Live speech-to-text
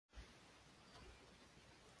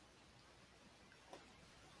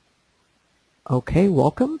Okay,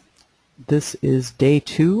 welcome. This is day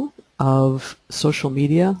 2 of social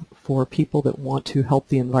media for people that want to help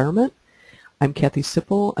the environment. I'm Kathy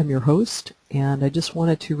Sipple, I'm your host, and I just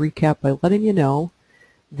wanted to recap by letting you know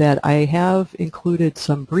that I have included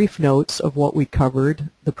some brief notes of what we covered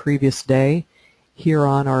the previous day here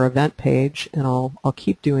on our event page, and I'll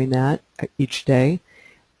keep doing that each day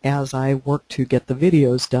as I work to get the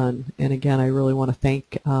videos done. And again, I really want to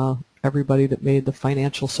thank everybody that made the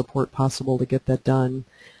financial support possible to get that done.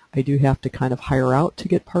 I do have to kind of hire out to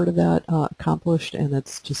get part of that accomplished, and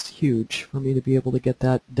that's just huge for me to be able to get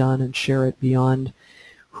that done and share it beyond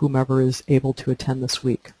whomever is able to attend this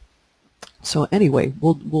week. So anyway,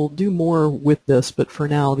 we'll do more with this, but for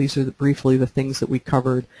now, these are briefly the things that we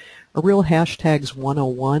covered. A real hashtags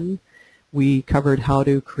 101. We covered how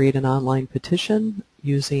to create an online petition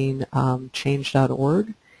using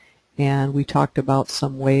change.org. And we talked about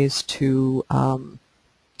some ways to,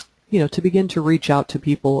 to begin to reach out to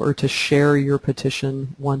people or to share your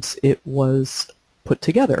petition once it was put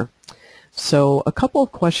together. So a couple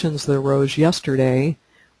of questions that arose yesterday,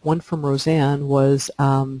 one from Roseanne was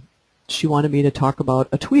she wanted me to talk about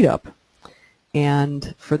a tweet up.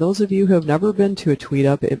 And for those of you who have never been to a tweet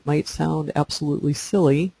up, it might sound absolutely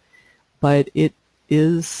silly, but it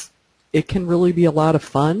can really be a lot of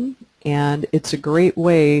fun. And it's a great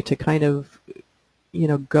way to kind of,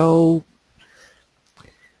 go,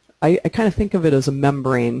 I kind of think of it as a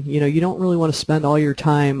membrane. You don't really want to spend all your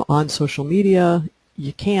time on social media.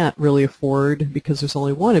 You can't really afford, because there's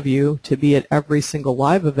only one of you, to be at every single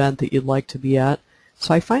live event that you'd like to be at.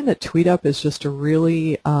 So I find that TweetUp is just a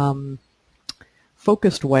really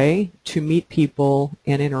focused way to meet people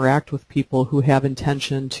and interact with people who have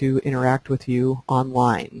intention to interact with you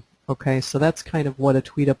online. Okay, so that's kind of what a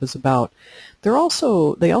tweet-up is about. They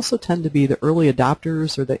also tend to be the early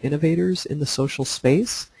adopters or the innovators in the social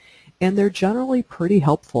space, and they're generally pretty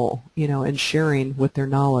helpful, in sharing with their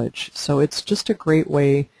knowledge. So it's just a great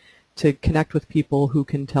way to connect with people who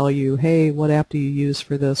can tell you, hey, what app do you use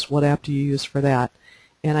for this? What app do you use for that?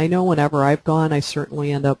 And I know whenever I've gone, I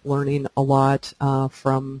certainly end up learning a lot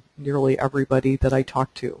from nearly everybody that I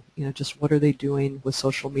talk to. Just what are they doing with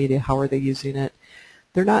social media? How are they using it?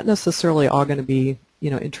 They're not necessarily all going to be,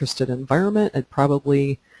 interested in environment. It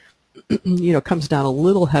probably, comes down a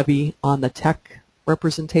little heavy on the tech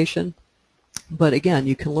representation. But again,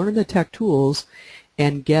 you can learn the tech tools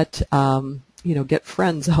and get, get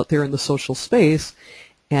friends out there in the social space.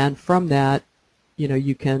 And from that,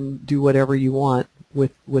 you can do whatever you want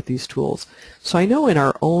with these tools. So I know in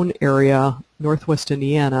our own area, Northwest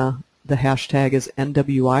Indiana, the hashtag is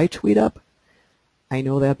NWI TweetUp. I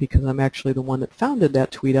know that because I'm actually the one that founded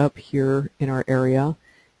that tweet up here in our area,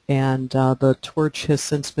 and the torch has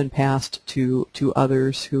since been passed to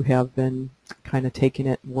others who have been kind of taking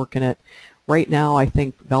it and working it. Right now, I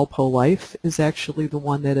think Valpo Life is actually the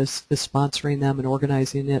one that is sponsoring them and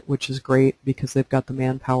organizing it, which is great because they've got the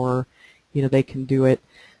manpower. They can do it.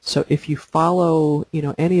 So if you follow,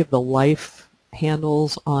 any of the life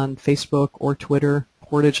handles on Facebook or Twitter,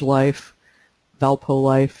 Portage Life, Valpo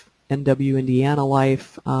Life, NW Indiana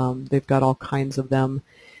Life, they've got all kinds of them.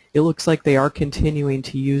 It looks like they are continuing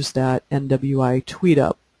to use that NWI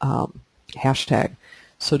TweetUp hashtag.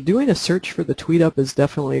 So doing a search for the TweetUp is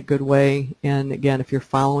definitely a good way. And again, if you're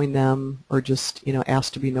following them or just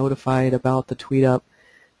asked to be notified about the TweetUp,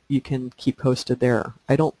 you can keep posted there.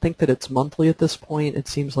 I don't think that it's monthly at this point. It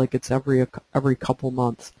seems like it's every couple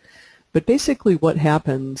months. But basically what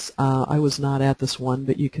happens, I was not at this one,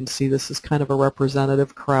 but you can see this is kind of a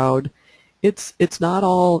representative crowd. It's not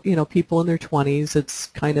all, people in their 20s. It's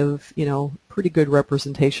kind of, pretty good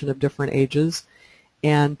representation of different ages.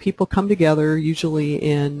 And people come together usually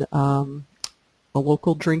in a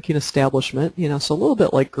local drinking establishment, so a little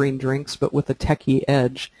bit like Green Drinks, but with a techie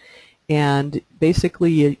edge. And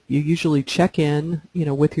basically you usually check in,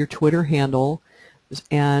 with your Twitter handle.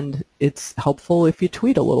 And it's helpful if you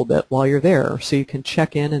tweet a little bit while you're there, so you can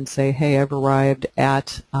check in and say, hey, I've arrived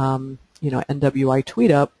at NWI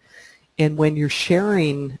TweetUp. And when you're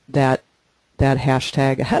sharing that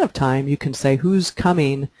hashtag ahead of time, you can say who's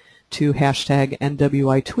coming to hashtag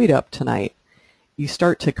NWI TweetUp tonight. You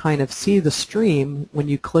start to kind of see the stream when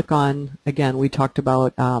you click on, again, we talked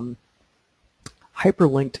about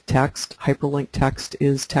hyperlinked text. Hyperlinked text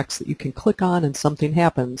is text that you can click on and something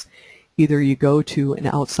happens. Either you go to an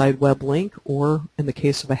outside web link, or in the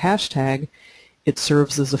case of a hashtag, it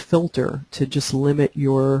serves as a filter to just limit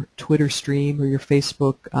your Twitter stream or your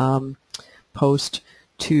Facebook post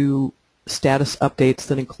to status updates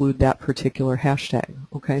that include that particular hashtag.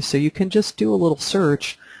 Okay, so you can just do a little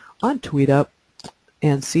search on TweetUp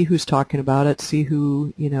and see who's talking about it, see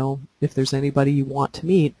who, if there's anybody you want to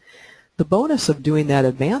meet. The bonus of doing that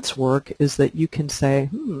advance work is that you can say,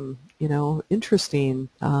 interesting,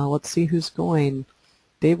 let's see who's going.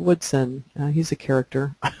 Dave Woodson, he's a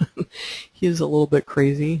character. He's a little bit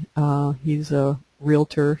crazy. He's a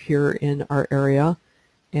realtor here in our area.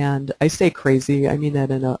 And I say crazy, I mean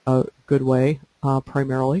that in a good way,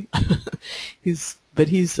 primarily. He's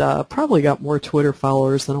probably got more Twitter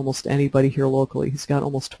followers than almost anybody here locally. He's got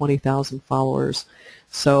almost 20,000 followers.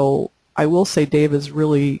 So I will say Dave is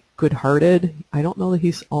really good-hearted. I don't know that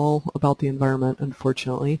he's all about the environment,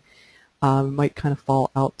 unfortunately. Might kind of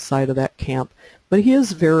fall outside of that camp. But he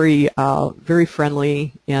is very, very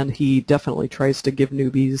friendly, and he definitely tries to give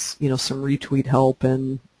newbies, some retweet help,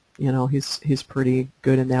 and he's pretty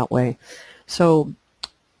good in that way. So,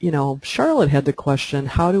 Charlotte had the question,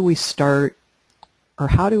 how do we start, or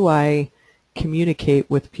how do I communicate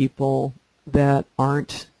with people that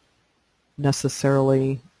aren't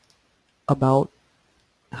necessarily about,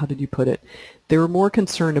 how did you put it? They were more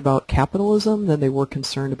concerned about capitalism than they were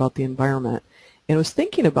concerned about the environment. And I was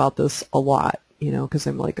thinking about this a lot, because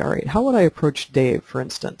I'm like, all right, how would I approach Dave, for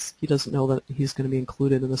instance? He doesn't know that he's going to be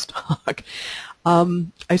included in this talk.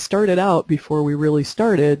 I started out, before we really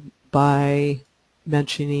started, by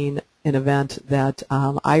mentioning an event that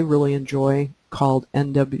I really enjoy called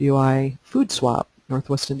NWI Food Swap,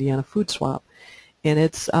 Northwest Indiana Food Swap. And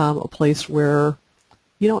it's a place where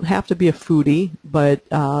you don't have to be a foodie, but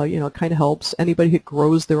it kind of helps. Anybody who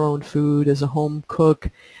grows their own food, as a home cook,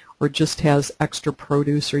 or just has extra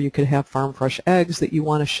produce, or you could have farm fresh eggs that you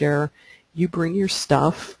want to share, you bring your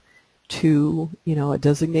stuff to a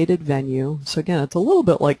designated venue. So again, it's a little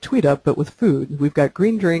bit like TweetUp, but with food. We've got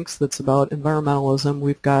Green Drinks that's about environmentalism.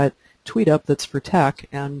 We've got TweetUp that's for tech,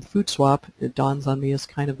 and Food Swap, it dawns on me, as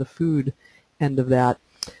kind of the food end of that.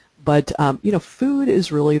 But food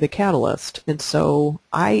is really the catalyst, and so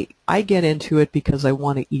I get into it because I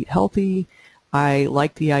want to eat healthy. I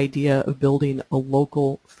like the idea of building a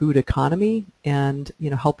local food economy, and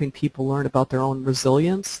helping people learn about their own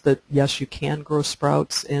resilience. That yes, you can grow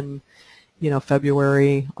sprouts in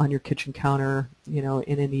February on your kitchen counter, in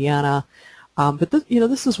Indiana. But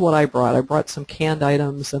this is what I brought. I brought some canned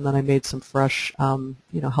items, and then I made some fresh,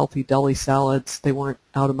 healthy deli salads. They weren't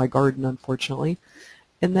out of my garden, unfortunately.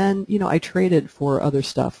 And then, I traded for other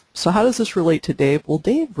stuff. So how does this relate to Dave? Well,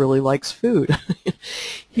 Dave really likes food.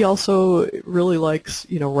 He also really likes,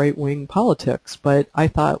 right-wing politics. But I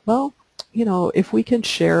thought, well, if we can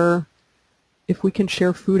share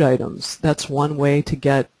food items, that's one way to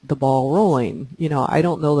get the ball rolling. I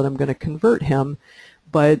don't know that I'm going to convert him,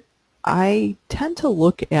 but I tend to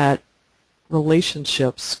look at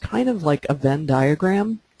relationships kind of like a Venn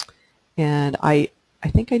diagram, and I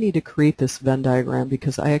think I need to create this Venn diagram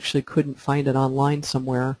because I actually couldn't find it online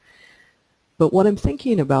somewhere. But what I'm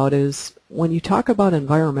thinking about is, when you talk about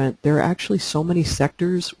environment, there are actually so many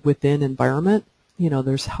sectors within environment.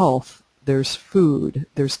 There's health, there's food,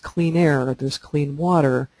 there's clean air, there's clean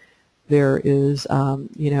water, there is,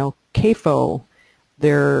 CAFO,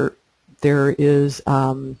 there is,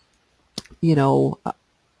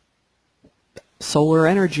 solar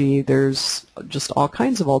energy, there's just all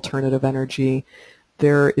kinds of alternative energy.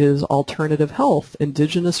 There is alternative health,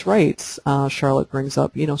 indigenous rights, Charlotte brings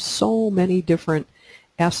up, so many different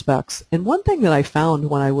aspects. And one thing that I found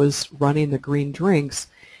when I was running the Green Drinks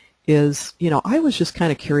is, I was just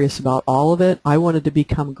kind of curious about all of it. I wanted to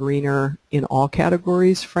become greener in all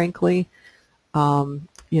categories, frankly. I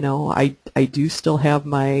do still have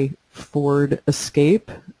my Ford Escape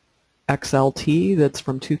XLT that's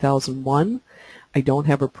from 2001. I don't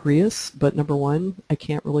have a Prius, but number one, I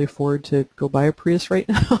can't really afford to go buy a Prius right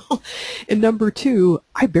now. And number two,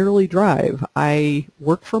 I barely drive. I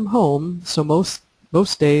work from home, so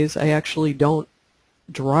most days I actually don't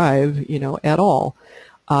drive, at all.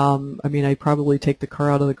 I probably take the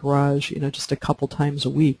car out of the garage, just a couple times a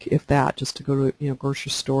week, if that, just to go to,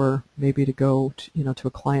 grocery store, maybe to go to, to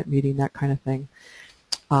a client meeting, that kind of thing.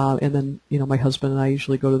 And then, my husband and I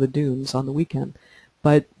usually go to the dunes on the weekend.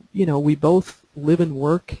 But, we both live and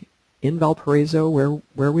work in Valparaiso,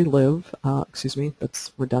 where we live. Excuse me,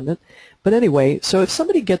 that's redundant. But anyway, so if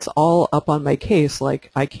somebody gets all up on my case,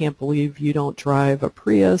 like, I can't believe you don't drive a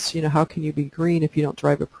Prius, how can you be green if you don't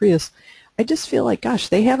drive a Prius? I just feel like, gosh,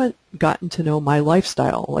 they haven't gotten to know my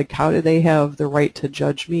lifestyle. Like, how do they have the right to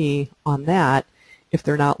judge me on that if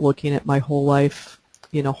they're not looking at my whole life,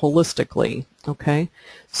 holistically, okay?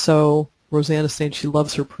 So Rosanna's saying she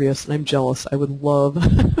loves her Prius, and I'm jealous. I would love,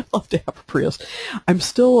 love to have a Prius. I'm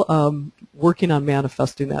still working on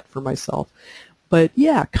manifesting that for myself. But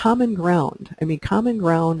yeah, common ground. I mean, common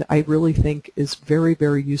ground I really think is very,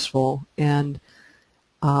 very useful. And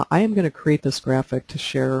I am going to create this graphic to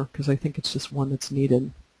share because I think it's just one that's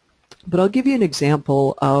needed. But I'll give you an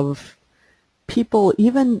example of people,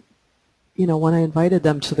 even, you know, when I invited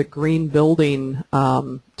them to the green building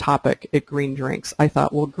topic at Green Drinks, I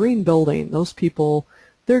thought, well, green building, those people,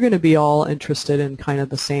 they're going to be all interested in kind of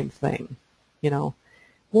the same thing, you know.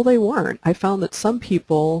 Well, they weren't. I found that some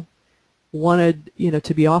people wanted, you know,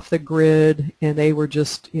 to be off the grid, and they were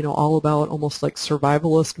just, you know, all about almost like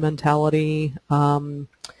survivalist mentality. And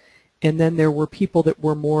then there were people that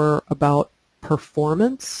were more about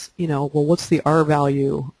performance, you know, well, what's the R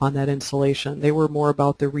value on that insulation? They were more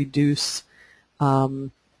about the reduce,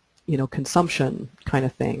 you know, consumption kind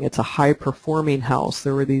of thing. It's a high-performing house.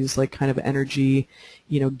 There were these like kind of energy,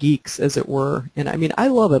 you know, geeks, as it were. And I mean, I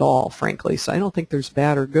love it all, frankly, so I don't think there's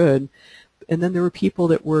bad or good. And then there were people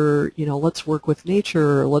that were, you know, let's work with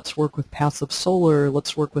nature, let's work with passive solar,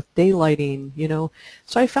 let's work with daylighting, you know.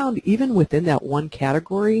 So I found even within that one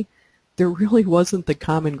category, there really wasn't the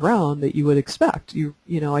common ground that you would expect. You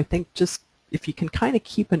know, I think just if you can kind of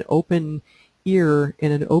keep an open ear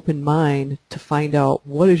and an open mind to find out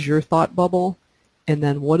what is your thought bubble, and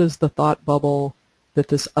then what is the thought bubble that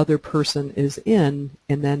this other person is in,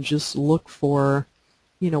 and then just look for,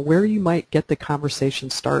 you know, where you might get the conversation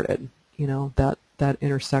started, you know, that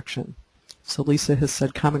intersection. So Lisa has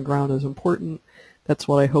said common ground is important. That's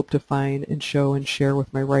what I hope to find and show and share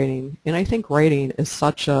with my writing. And I think writing is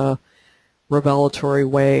such a revelatory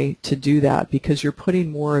way to do that, because you're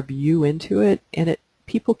putting more of you into it, and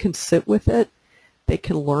people can sit with it. They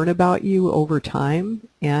can learn about you over time,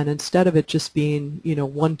 and instead of it just being, you know,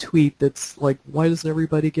 one tweet that's like, why doesn't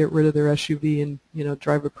everybody get rid of their SUV and, you know,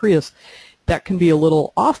 drive a Prius? That can be a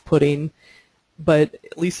little off-putting, but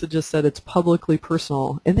Lisa just said it's publicly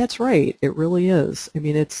personal, and that's right, it really is. I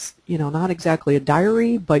mean, it's, you know, not exactly a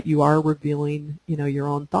diary, but you are revealing, you know, your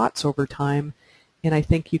own thoughts over time, and I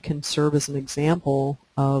think you can serve as an example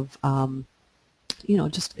of, you know,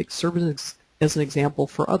 just serve as an example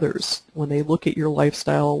for others when they look at your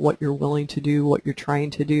lifestyle, what you're willing to do, what you're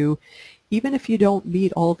trying to do. Even if you don't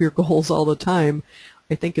meet all of your goals all the time,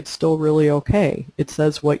 I think it's still really okay. It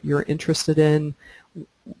says what you're interested in,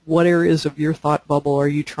 what areas of your thought bubble are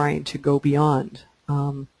you trying to go beyond.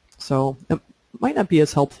 So it might not be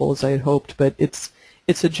as helpful as I had hoped, but it's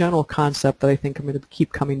a general concept that I think I'm going to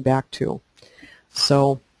keep coming back to.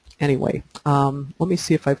 So anyway, let me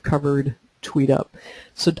see if I've covered TweetUp.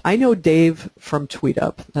 So I know Dave from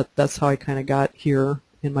TweetUp. That's how I kind of got here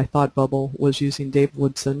in my thought bubble, was using Dave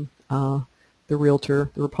Woodson, the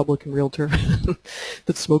realtor, the Republican realtor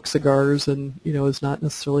that smokes cigars and, you know, is not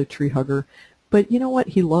necessarily a tree hugger. But you know what?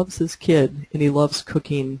 He loves his kid, and he loves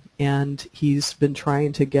cooking, and he's been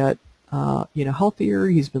trying to get, you know, healthier.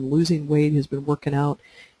 He's been losing weight. He's been working out.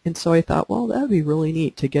 And so I thought, well, that would be really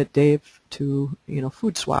neat to get Dave to, you know,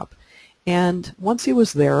 food swap. And once he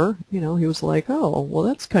was there, you know, he was like, oh, well,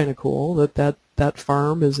 that's kind of cool that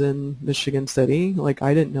farm is in Michigan City. Like,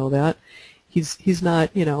 I didn't know that. He's not,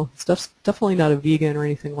 you know, definitely not a vegan or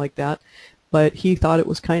anything like that. But he thought it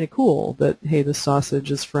was kind of cool that, hey, this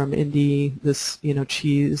sausage is from Indy, this, you know,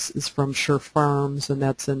 cheese is from Sure Farms, and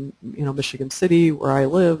that's in, you know, Michigan City where I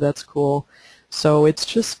live. That's cool. So it's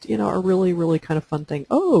just, you know, a really, really kind of fun thing.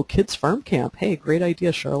 Oh, kids farm camp. Hey, great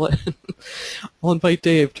idea, Charlotte. I'll invite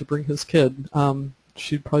Dave to bring his kid.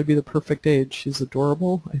 She'd probably be the perfect age. She's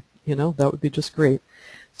adorable. You know, that would be just great.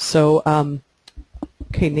 So,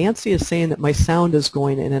 okay, Nancy is saying that my sound is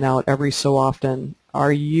going in and out every so often.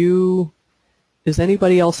 Is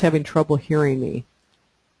anybody else having trouble hearing me?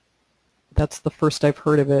 That's the first I've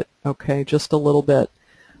heard of it. Okay, just a little bit.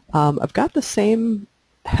 I've got the same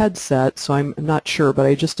headset, so I'm not sure, but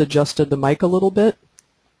I just adjusted the mic a little bit.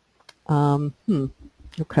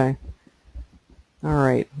 Okay. All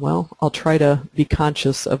right. Well, I'll try to be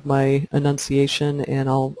conscious of my enunciation, and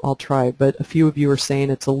I'll try. But a few of you are saying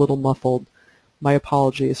it's a little muffled. My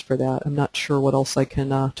apologies for that. I'm not sure what else I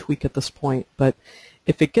can tweak at this point. But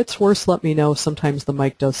if it gets worse, let me know. Sometimes the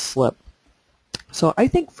mic does slip. So I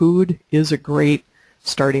think food is a great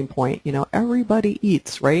starting point. You know, everybody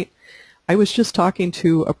eats, right? I was just talking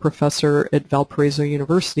to a professor at Valparaiso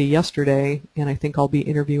University yesterday, and I think I'll be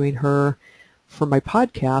interviewing her for my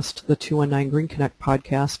podcast, the 219 Green Connect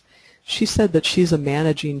podcast. She said that she's a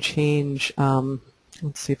managing change.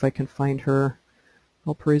 Let's see if I can find her.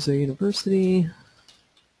 Valparaiso University.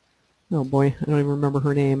 Oh boy, I don't even remember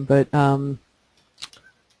her name, but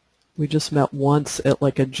we just met once at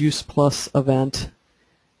like a Juice Plus event,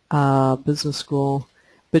 business school.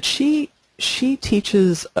 But she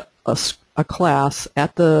teaches a a class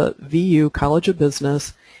at the VU College of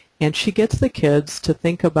Business, and she gets the kids to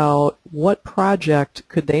think about what project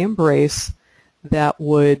could they embrace that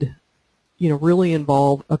would, really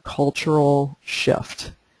involve a cultural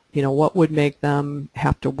shift. What would make them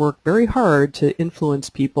have to work very hard to influence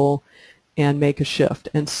people and make a shift.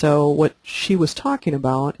 And so what she was talking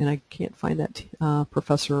about, and I can't find that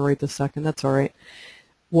professor right this second, that's all right,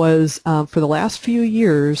 was for the last few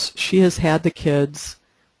years she has had the kids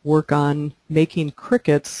work on making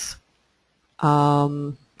crickets,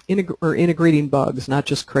 or integrating bugs, not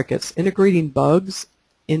just crickets, integrating bugs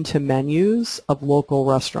into menus of local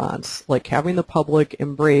restaurants, like having the public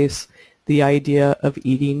embrace the idea of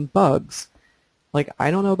eating bugs. Like,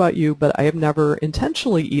 I don't know about you, but I have never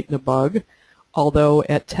intentionally eaten a bug, although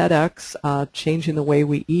at TEDx, Changing the Way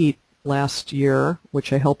We Eat last year,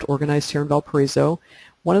 which I helped organize here in Valparaiso,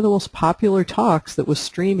 one of the most popular talks that was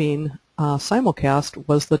streaming simulcast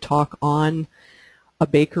was the talk on a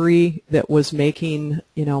bakery that was making,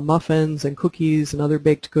 muffins and cookies and other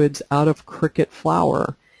baked goods out of cricket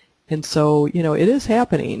flour. And so, it is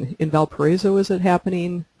happening. In Valparaiso, is it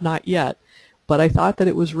happening? Not yet. But I thought that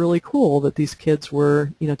it was really cool that these kids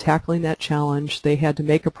were, tackling that challenge. They had to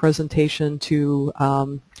make a presentation to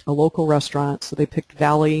a local restaurant, so they picked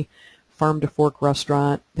Valley Farm to Fork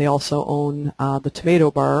restaurant. They also own the Tomato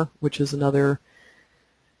Bar, which is another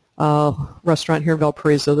restaurant here in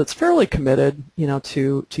Valparaiso that's fairly committed,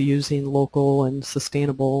 to using local and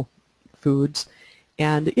sustainable foods.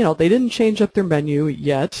 And, they didn't change up their menu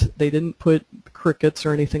yet. They didn't put crickets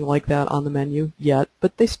or anything like that on the menu yet,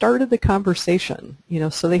 but they started the conversation,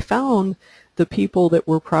 so they found the people that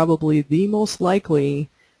were probably the most likely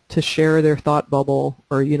to share their thought bubble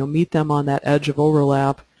or, meet them on that edge of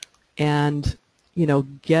overlap and,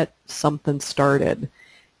 get something started.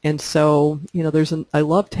 And so, I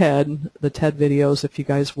love TED, the TED videos, if you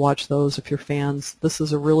guys watch those, if you're fans. This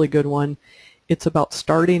is a really good one. It's about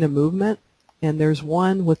starting a movement, and there's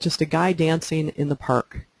one with just a guy dancing in the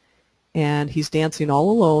park. And he's dancing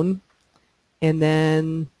all alone, and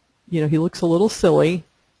then, he looks a little silly.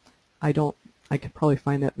 I could probably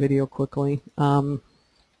find that video quickly. Let's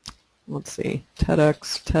see,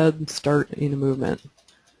 TEDx, TED Starting a Movement.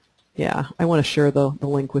 Yeah, I want to share the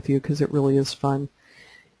link with you because it really is fun.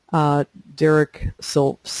 Derek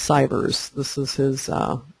Sivers, this is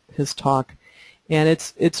his talk, and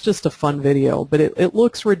it's just a fun video, but it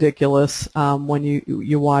looks ridiculous when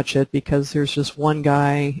you watch it, because there's just one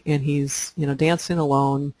guy and he's dancing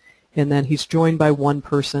alone, and then he's joined by one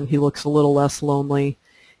person. He looks a little less lonely,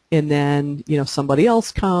 and then somebody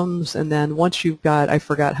else comes, and then once you've got, I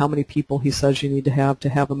forgot how many people he says you need to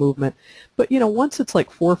have a movement, but once it's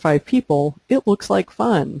like 4 or 5 people, it looks like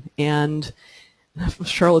fun. And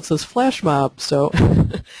Charlotte says flash mob, so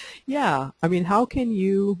yeah, I mean, how can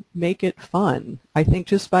you make it fun? I think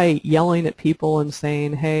just by yelling at people and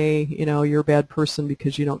saying, hey, you're a bad person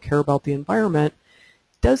because you don't care about the environment,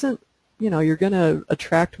 doesn't, you're going to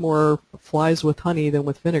attract more flies with honey than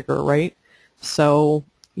with vinegar, right? So,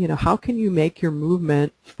 how can you make your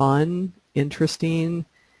movement fun, interesting,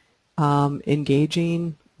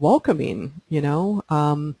 engaging, welcoming,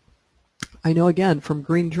 I know, again, from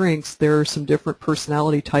Green Drinks, there are some different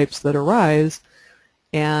personality types that arise,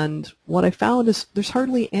 and what I found is there's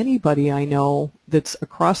hardly anybody I know that's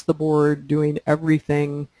across the board doing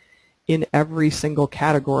everything in every single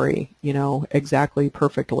category, exactly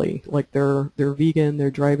perfectly. Like they're vegan, they're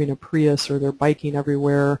driving a Prius, or they're biking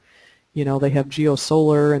everywhere, they have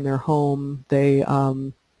geosolar in their home, they,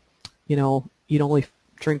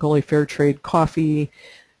 drink only fair trade coffee,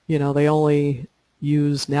 they only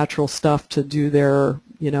use natural stuff to do their,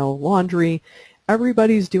 laundry.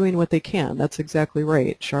 Everybody's doing what they can. That's exactly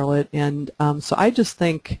right, Charlotte. And so I just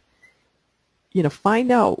think,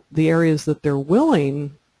 find out the areas that they're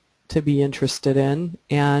willing to be interested in,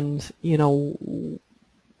 and,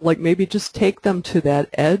 like maybe just take them to that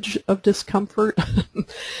edge of discomfort,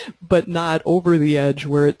 but not over the edge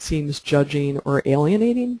where it seems judging or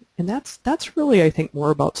alienating. And that's really, I think,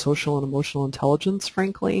 more about social and emotional intelligence,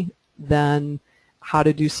 frankly, than how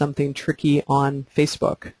to do something tricky on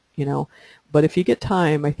Facebook, But if you get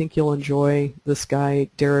time, I think you'll enjoy this guy,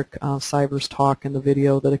 Derek Sivers' talk and the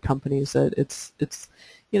video that accompanies it. It's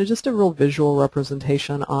just a real visual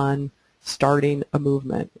representation on starting a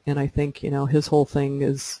movement. And I think, his whole thing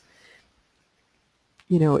is,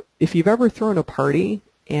 if you've ever thrown a party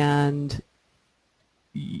and,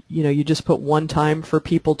 you just put one time for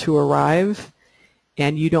people to arrive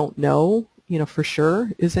and you don't know, for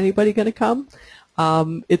sure, is anybody going to come?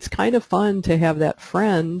 It's kind of fun to have that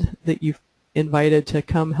friend that you've invited to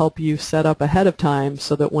come help you set up ahead of time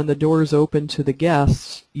so that when the doors open to the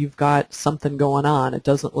guests, you've got something going on. It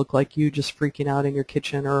doesn't look like you just freaking out in your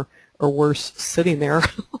kitchen or worse, sitting there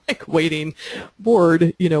like waiting,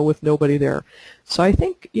 bored, with nobody there. So I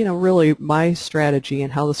think, really my strategy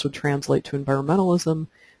and how this would translate to environmentalism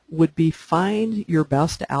would be find your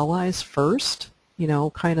best allies first,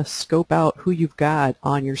 kind of scope out who you've got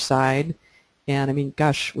on your side. And I mean,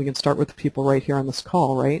 gosh, we can start with the people right here on this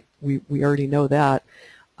call, right? We already know that.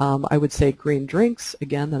 I would say green drinks,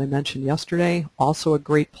 again, that I mentioned yesterday, also a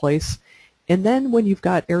great place. And then when you've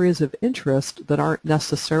got areas of interest that aren't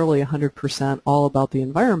necessarily 100% all about the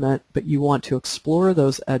environment, but you want to explore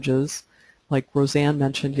those edges, like Roseanne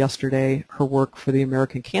mentioned yesterday, her work for the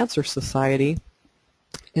American Cancer Society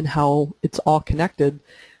and how it's all connected,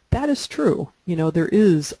 that is true. There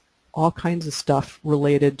is all kinds of stuff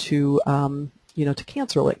related to, to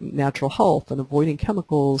cancer, like natural health and avoiding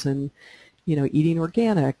chemicals and, eating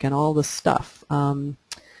organic and all this stuff.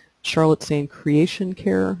 Charlotte's saying creation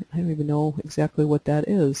care. I don't even know exactly what that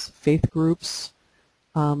is. Faith groups.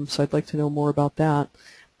 So I'd like to know more about that.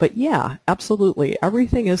 But yeah, absolutely.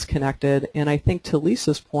 Everything is connected. And I think to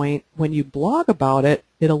Lisa's point, when you blog about it,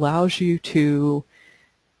 it allows you to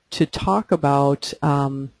talk about,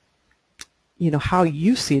 how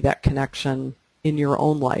you see that connection in your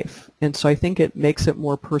own life. And so I think it makes it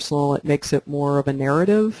more personal. It makes it more of a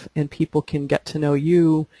narrative, and people can get to know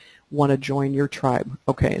you, want to join your tribe.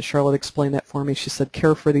 Okay, Charlotte explained that for me. She said,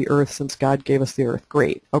 care for the earth since God gave us the earth.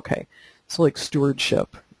 Great. Okay. So like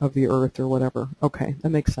stewardship of the earth or whatever. Okay, that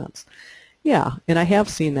makes sense. Yeah, and I have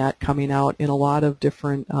seen that coming out in a lot of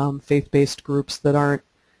different faith-based groups that aren't,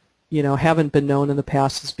 haven't been known in the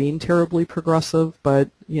past as being terribly progressive, but,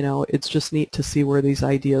 it's just neat to see where these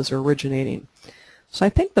ideas are originating. So I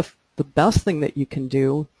think the best thing that you can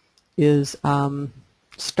do is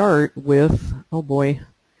start with, oh boy,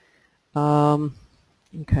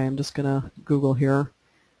 okay, I'm just going to Google here.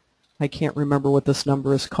 I can't remember what this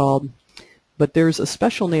number is called, but there's a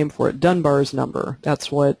special name for it, Dunbar's number.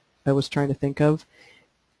 That's what I was trying to think of.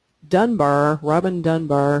 Robin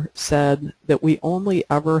Dunbar said that we only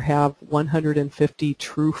ever have 150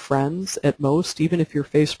 true friends at most. Even if your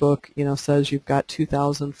Facebook, says you've got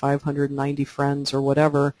 2,590 friends or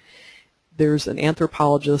whatever, there's an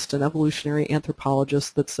anthropologist, an evolutionary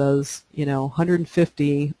anthropologist that says,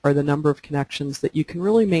 150 are the number of connections that you can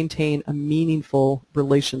really maintain a meaningful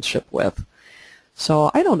relationship with.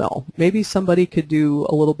 So I don't know, maybe somebody could do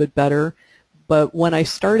a little bit better. But when I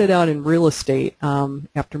started out in real estate,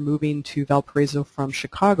 after moving to Valparaiso from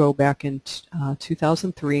Chicago back in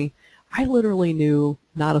 2003, I literally knew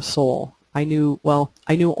not a soul. I knew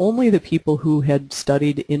only the people who had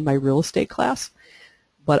studied in my real estate class,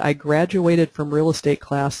 but I graduated from real estate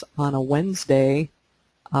class on a Wednesday,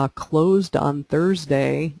 closed on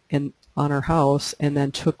Thursday on our house, and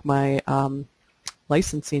then took my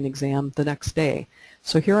licensing exam the next day.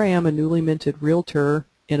 So here I am, a newly minted realtor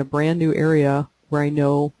in a brand new area where I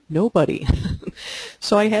know nobody.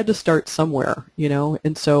 So I had to start somewhere,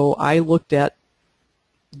 and so I looked at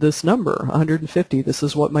this number, 150. This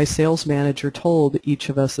is what my sales manager told each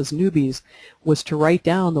of us as newbies, was to write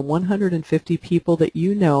down the 150 people that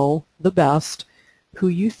you know the best, who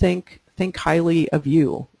you think highly of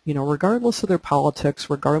you, regardless of their politics,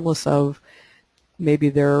 regardless of maybe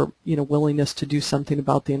their, willingness to do something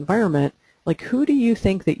about the environment. Like, who do you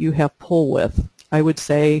think that you have pull with? I would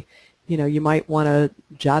say, you might want to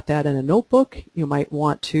jot that in a notebook. You might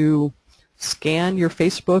want to scan your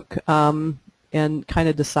Facebook and kind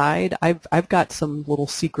of decide. I've got some little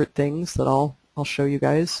secret things that I'll show you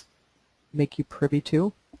guys, make you privy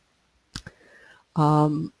to.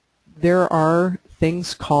 There are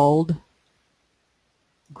things called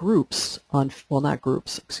groups on, well, not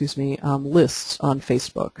groups, excuse me, lists on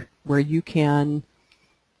Facebook where you can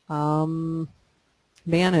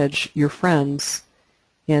manage your friends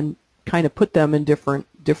and kind of put them in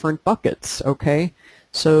different buckets, okay?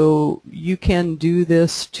 So you can do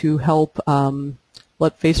this to help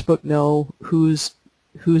let Facebook know whose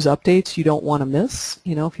updates you don't want to miss,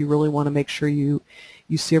 if you really want to make sure you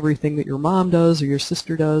see everything that your mom does or your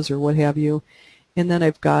sister does or what have you. And then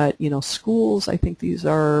I've got, schools. I think these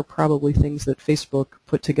are probably things that Facebook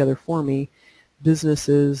put together for me.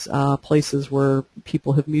 Businesses, places where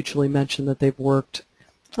people have mutually mentioned that they've worked.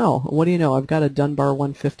 Oh, what do you know? I've got a Dunbar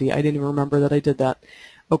 150. I didn't even remember that I did that.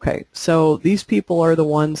 Okay, so these people are the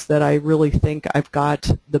ones that I really think I've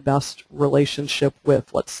got the best relationship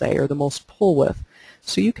with, let's say, or the most pull with.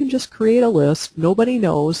 So you can just create a list. Nobody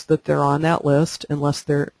knows that they're on that list unless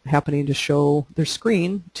they're happening to show their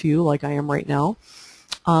screen to you like I am right now.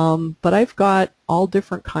 But I've got all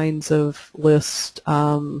different kinds of lists.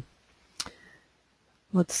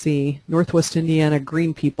 Let's see, Northwest Indiana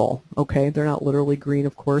green people. Okay, they're not literally green,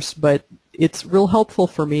 of course, but it's real helpful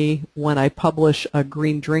for me when I publish a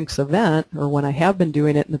green drinks event, or when I have been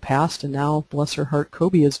doing it in the past, and now, bless her heart,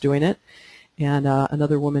 Kobe is doing it, and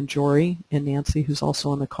another woman, Jory, and Nancy, who's also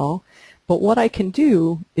on the call. But what I can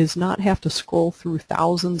do is not have to scroll through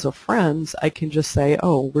thousands of friends. I can just say,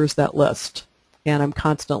 oh, where's that list? And I'm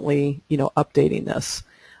constantly, updating this.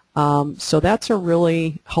 So that's a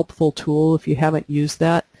really helpful tool if you haven't used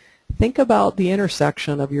that. Think about the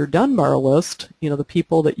intersection of your Dunbar list, the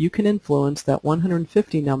people that you can influence, that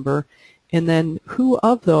 150 number, and then who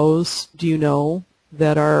of those do you know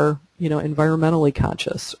that are, environmentally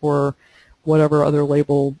conscious, or whatever other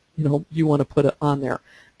label, you want to put it on there.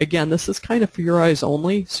 Again, this is kind of for your eyes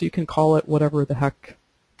only, so you can call it whatever the heck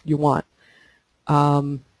you want.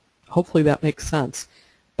 Hopefully that makes sense.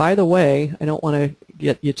 By the way, I don't want to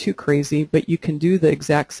get you too crazy, but you can do the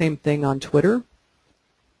exact same thing on Twitter.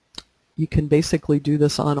 You can basically do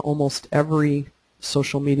this on almost every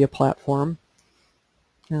social media platform.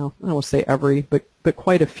 Now, I don't want to say every, but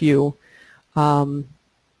quite a few. I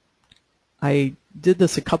did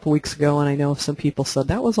this a couple weeks ago, and I know some people said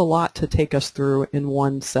that was a lot to take us through in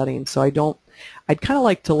one setting. So I'd kind of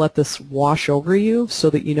like to let this wash over you so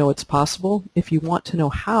that you know it's possible. If you want to know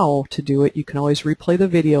how to do it, you can always replay the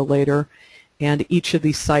video later, and each of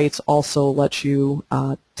these sites also lets you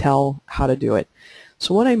tell how to do it.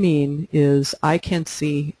 So what I mean is I can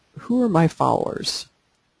see who are my followers.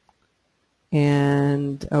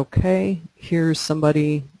 And okay, here's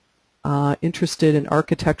somebody interested in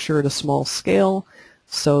architecture at a small scale.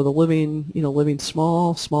 So the living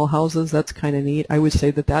small houses, that's kind of neat. I would say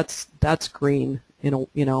that that's green in a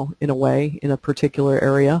way, in a particular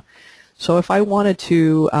area. So if I wanted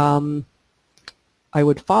to, I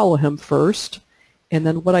would follow him first, and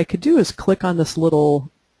then what I could do is click on this little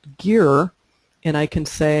gear, and I can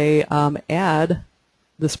say add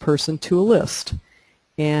this person to a list.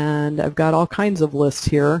 And I've got all kinds of lists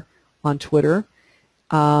here on Twitter.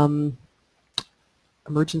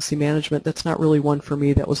 Emergency management, that's not really one for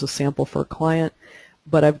me. That was a sample for a client.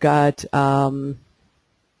 But I've got,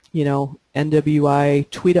 NWI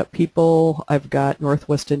tweet up people. I've got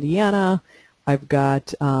Northwest Indiana. I've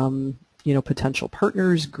got, potential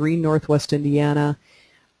partners, Green Northwest Indiana.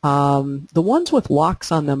 The ones with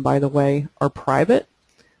locks on them, by the way, are private.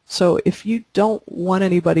 So if you don't want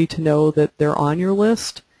anybody to know that they're on your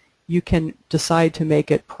list, you can decide to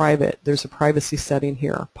make it private. There's a privacy setting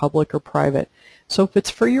here, public or private. So if it's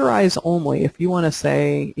for your eyes only, if you want to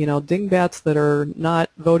say, dingbats that are not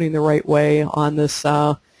voting the right way on this,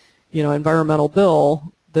 environmental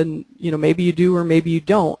bill, then, maybe you do or maybe you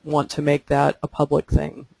don't want to make that a public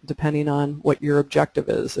thing, depending on what your objective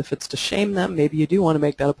is. If it's to shame them, maybe you do want to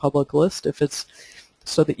make that a public list. If it's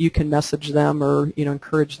so that you can message them or,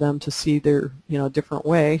 encourage them to see their, different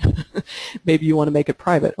way, maybe you want to make it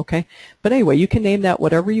private, okay? But anyway, you can name that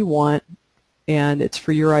whatever you want, and it's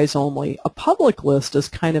for your eyes only. A public list is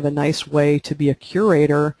kind of a nice way to be a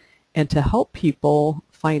curator and to help people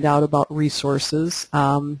find out about resources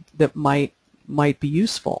that might be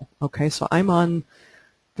useful. Okay, so I'm on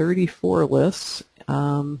 34 lists,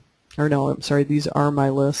 or no, I'm sorry, these are my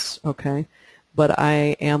lists, okay, but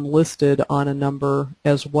I am listed on a number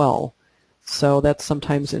as well. So that's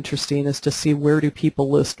sometimes interesting, is to see where do people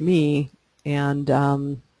list me. And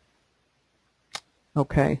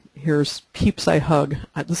okay, here's peeps I hug.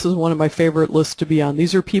 This is one of my favorite lists to be on.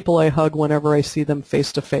 These are people I hug whenever I see them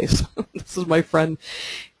face to face. This is my friend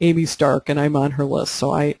Amy Stark, and I'm on her list,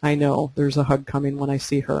 so I know there's a hug coming when I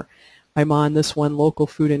see her. I'm on this one, Local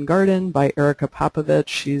Food and Garden by Erica Popovich.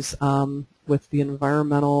 She's with the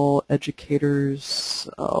Environmental Educators,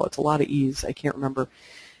 oh, it's a lot of E's, I can't remember,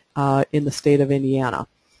 in the state of Indiana.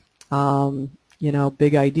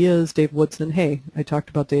 Big Ideas, Dave Woodson. Hey, I talked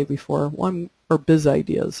about Dave before. Or Biz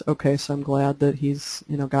Ideas. Okay, so I'm glad that he's,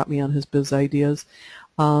 got me on his Biz Ideas.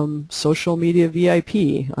 Social Media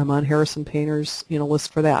VIP. I'm on Harrison Painter's,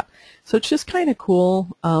 list for that. So it's just kind of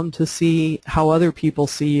cool to see how other people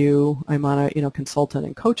see you. I'm on a, consultant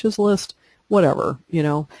and coaches list. Whatever,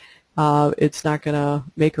 it's not going to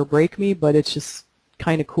make or break me, but it's just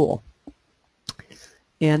kind of cool.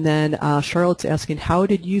 And then Charlotte's asking, how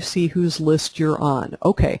did you see whose list you're on?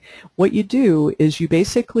 Okay, what you do is you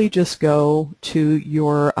basically just go to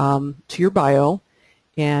your bio,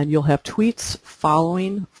 and you'll have tweets,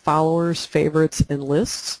 following, followers, favorites, and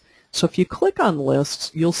lists. So if you click on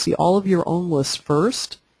lists, you'll see all of your own lists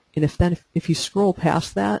first, and if you scroll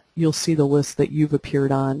past that, you'll see the list that you've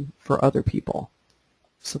appeared on for other people.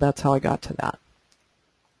 So that's how I got to that.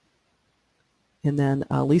 And then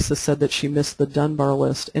Lisa said that she missed the Dunbar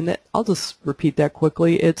list. And that, I'll just repeat that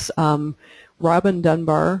quickly. It's Robin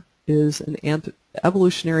Dunbar is an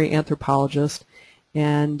evolutionary anthropologist,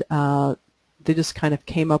 and they just kind of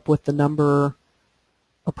came up with the number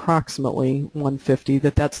approximately 150,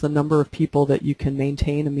 that's the number of people that you can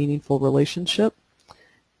maintain a meaningful relationship,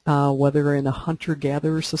 whether in a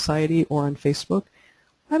hunter-gatherer society or on Facebook.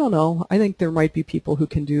 I don't know. I think there might be people who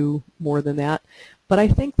can do more than that. But I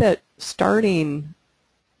think that starting,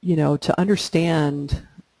 to understand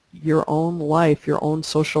your own life, your own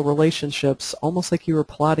social relationships, almost like you were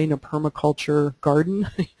plotting a permaculture garden,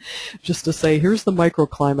 just to say, here's the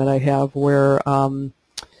microclimate I have where,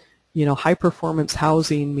 high-performance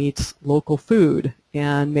housing meets local food.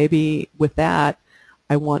 And maybe with that,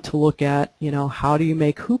 I want to look at, how do you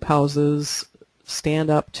make hoop houses stand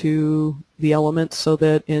up to the elements so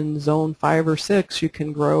that in zone 5 or 6 you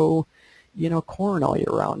can grow, corn all year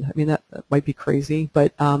round. I mean, that might be crazy,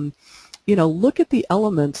 but, look at the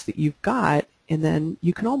elements that you've got, and then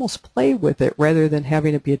you can almost play with it rather than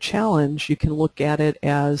having it be a challenge. You can look at it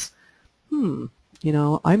as, I'm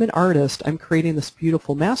an artist. I'm creating this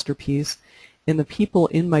beautiful masterpiece, and the people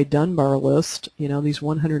in my Dunbar list, these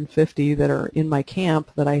 150 that are in my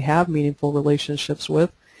camp that I have meaningful relationships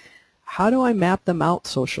with, how do I map them out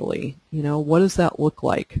socially? What does that look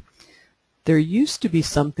like? There used to be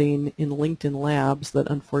something in LinkedIn Labs that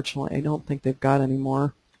unfortunately I don't think they've got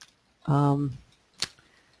anymore. Let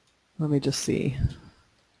me just see.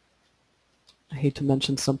 I hate to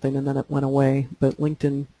mention something and then it went away, but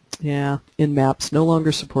LinkedIn, yeah, in maps, no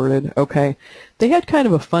longer supported. Okay. They had kind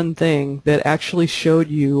of a fun thing that actually showed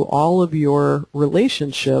you all of your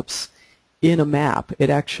relationships in a map. It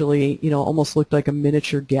actually, almost looked like a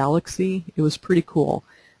miniature galaxy. It was pretty cool,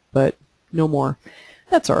 but no more.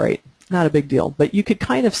 That's all right. Not a big deal. But you could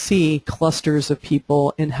kind of see clusters of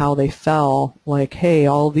people and how they fell, like, hey,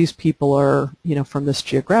 all of these people are, from this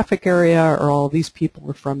geographic area, or all of these people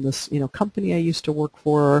are from this, company I used to work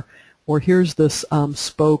for, or here's this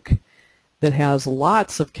spoke that has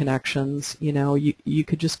lots of connections. You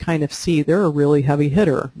could just kind of see they're a really heavy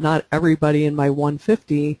hitter. Not everybody in my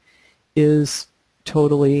 150 is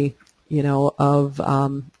totally, of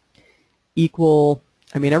equal.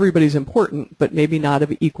 I mean, everybody's important, but maybe not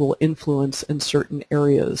of equal influence in certain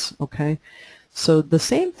areas, okay? So the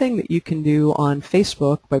same thing that you can do on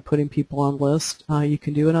Facebook by putting people on lists, you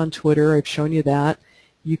can do it on Twitter. I've shown you that.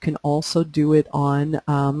 You can also do it on,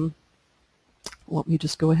 let me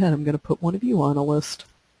just go ahead. I'm going to put one of you on a list.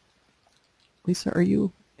 Lisa, are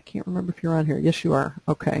you? I can't remember if you're on here. Yes, you are.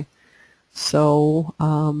 Okay. So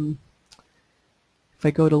if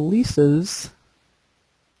I go to Lisa's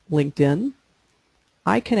LinkedIn,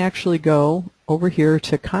 I can actually go over here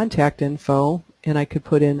to contact info, and I could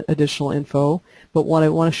put in additional info. But what I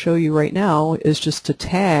want to show you right now is just to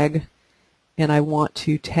tag, and I want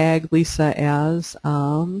to tag Lisa as,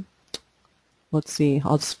 let's see,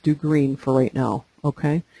 I'll just do green for right now,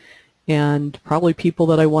 okay? And probably people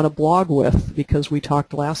that I want to blog with, because we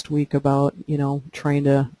talked last week about, trying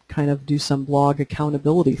to kind of do some blog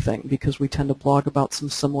accountability thing, because we tend to blog about some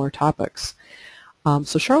similar topics.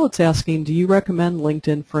 So Charlotte's asking, do you recommend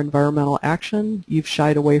LinkedIn for environmental action? You've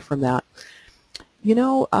shied away from that.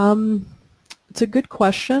 It's a good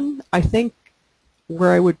question. I think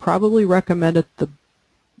where I would probably recommend it the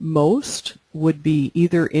most would be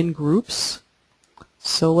either in groups.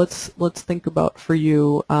 So let's think about for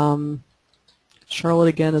you. Charlotte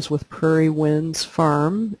again is with Prairie Winds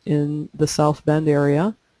Farm in the South Bend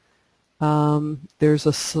area. There's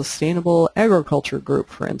a sustainable agriculture group,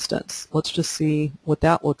 for instance. Let's just see what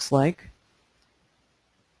that looks like.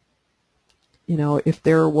 If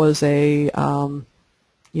there was a,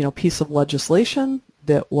 piece of legislation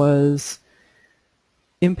that was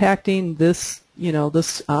impacting this,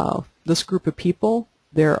 this group of people,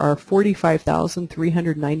 there are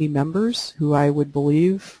 45,390 members who I would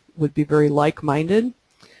believe would be very like-minded.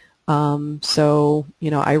 So,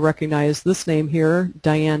 I recognize this name here,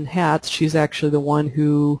 Diane Hatz. She's actually the one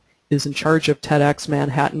who is in charge of TEDx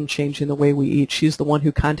Manhattan, Changing the Way We Eat. She's the one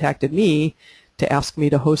who contacted me to ask me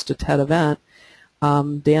to host a TED event.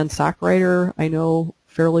 Dan Sockreiter, I know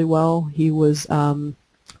fairly well. He was on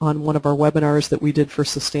one of our webinars that we did for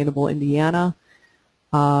Sustainable Indiana.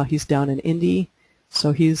 He's down in Indy.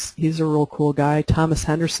 So he's a real cool guy. Thomas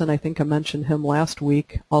Henderson, I think I mentioned him last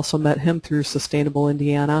week. Also met him through Sustainable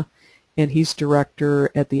Indiana, and he's director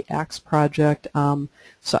at the Axe Project.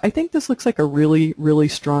 So I think this looks like a really, really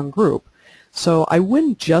strong group. So I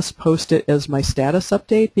wouldn't just post it as my status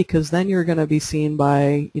update, because then you're going to be seen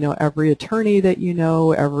by every attorney that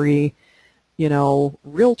every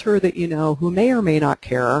realtor that you know who may or may not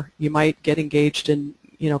care. You might get engaged in,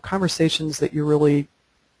 conversations that you really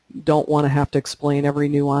don't want to have to explain every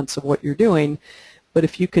nuance of what you're doing. But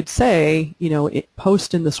if you could say,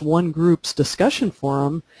 post in this one group's discussion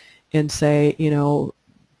forum and say,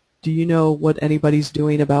 do you know what anybody's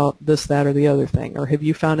doing about this, that, or the other thing? Or have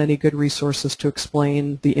you found any good resources to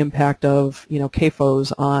explain the impact of,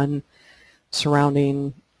 CAFOs on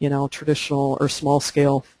surrounding, traditional or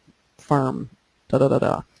small-scale farm,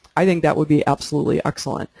 da-da-da-da. I think that would be absolutely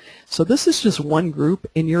excellent. So this is just one group,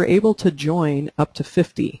 and you're able to join up to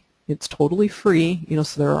 50. It's totally free,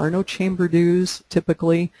 so there are no chamber dues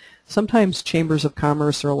typically. Sometimes chambers of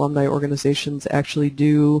commerce or alumni organizations actually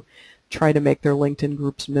do try to make their LinkedIn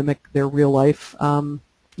groups mimic their real life,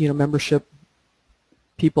 membership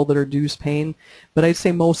people that are dues paying. But I'd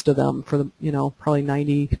say most of them, for the, probably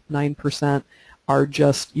 99%, are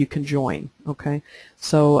just you can join. Okay,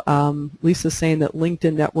 so Lisa's saying that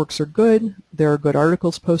LinkedIn networks are good. There are good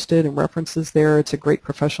articles posted and references there. It's a great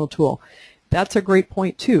professional tool. That's a great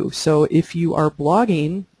point too. So if you are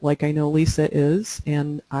blogging, like I know Lisa is,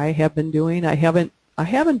 and I have been doing, I haven't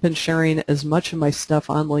been sharing as much of my stuff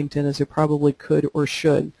on LinkedIn as I probably could or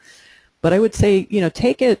should. But I would say,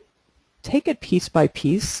 take it piece by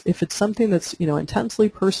piece. If it's something that's, intensely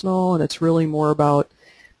personal and it's really more about,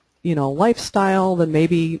 lifestyle, then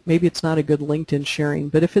maybe it's not a good LinkedIn sharing.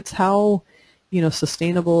 But if it's how,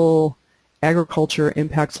 sustainable agriculture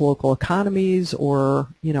impacts local economies, or,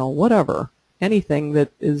 whatever, anything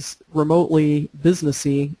that is remotely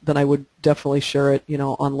businessy, then I would definitely share it,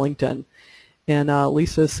 on LinkedIn. And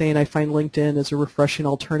Lisa is saying, I find LinkedIn is a refreshing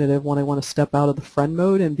alternative when I want to step out of the friend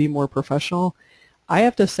mode and be more professional. I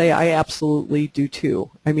have to say I absolutely do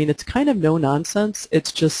too. I mean, it's kind of no nonsense.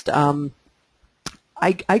 It's just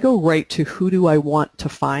I go right to who do I want to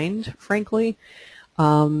find, frankly.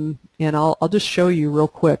 And I'll just show you real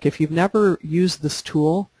quick. If you've never used this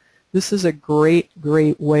tool, this is a great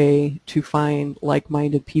way to find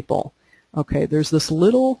like-minded people. Okay, there's this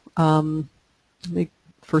little, let me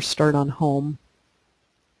first start on home.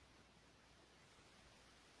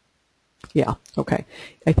 Yeah, okay.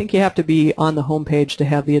 I think you have to be on the home page to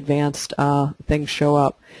have the advanced things show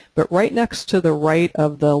up. But right next to the right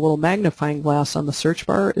of the little magnifying glass on the search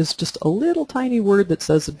bar is just a little tiny word that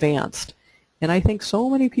says advanced. And I think so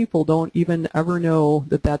many people don't even ever know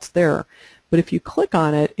that that's there. But if you click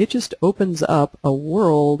on it, it just opens up a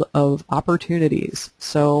world of opportunities.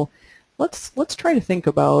 So let's try to think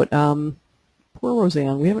about poor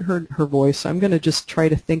Roseanne. We haven't heard her voice. So I'm going to just try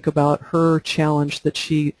to think about her challenge that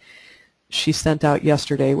she sent out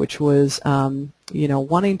yesterday, which was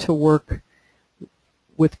wanting to work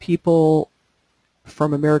with people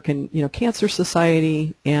from American Cancer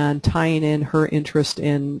Society and tying in her interest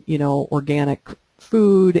in organic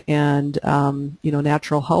food and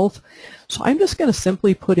natural health. So I'm just going to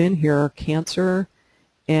simply put in here cancer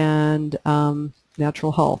and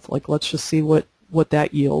natural health. Let's just see what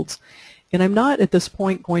that yields. And I'm not at this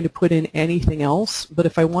point going to put in anything else, but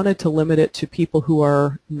if I wanted to limit it to people who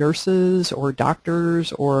are nurses or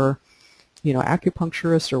doctors or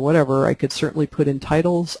acupuncturists or whatever, I could certainly put in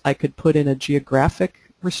titles. I could put in a geographic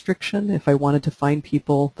restriction if I wanted to find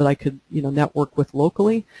people that I could network with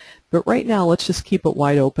locally. But right now, let's just keep it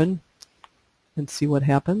wide open and see what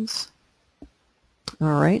happens.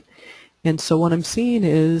 All right. And so what I'm seeing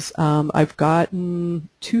is I've gotten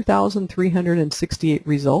 2,368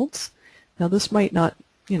 results. Now this might not,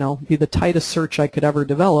 be the tightest search I could ever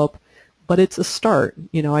develop, but it's a start.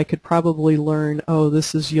 I could probably learn, oh,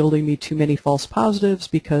 this is yielding me too many false positives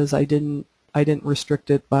because I didn't restrict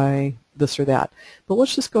it by this or that. But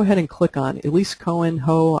let's just go ahead and click on Elise Cohen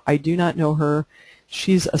Ho. I do not know her.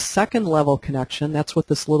 She's a second level connection. That's what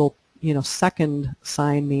this little, second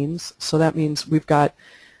sign means. So that means I've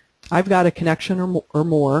got a connection or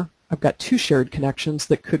more. I've got 2 shared connections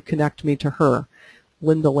that could connect me to her.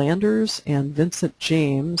 Linda Landers and Vincent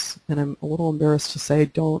James, and I'm a little embarrassed to say I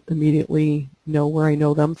don't immediately know where I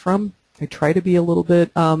know them from. I try to be a little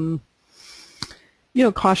bit,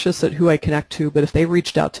 cautious at who I connect to, but if they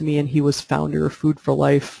reached out to me and he was founder of Food for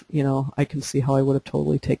Life, I can see how I would have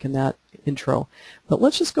totally taken that intro. But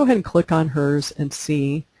let's just go ahead and click on hers and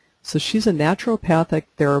see. So she's a naturopathic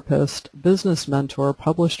therapist, business mentor,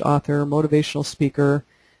 published author, motivational speaker,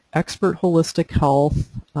 expert holistic health.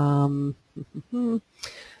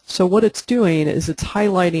 So what it's doing is it's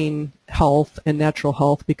highlighting health and natural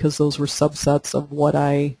health because those were subsets of what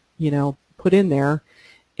I, put in there.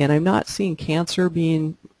 And I'm not seeing cancer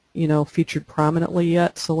being, featured prominently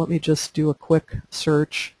yet. So let me just do a quick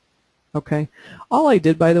search. Okay. All I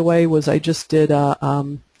did, by the way, was I just did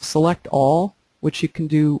select all. which you can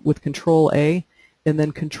do with Control A, and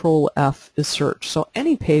then Control F is search. So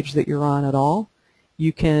any page that you're on at all,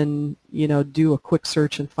 you can, do a quick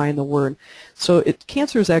search and find the word. So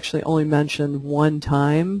cancer is actually only mentioned one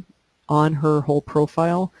time on her whole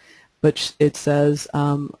profile, but it says,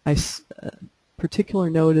 particular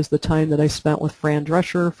note is the time that I spent with Fran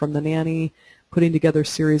Drescher from The Nanny, putting together a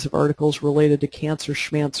series of articles related to cancer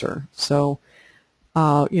schmancer. So,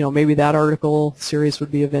 maybe that article series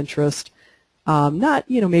would be of interest. Not,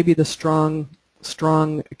 maybe the strong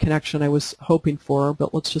connection I was hoping for,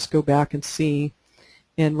 but let's just go back and see.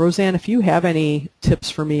 And Roseanne, if you have any tips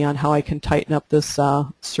for me on how I can tighten up this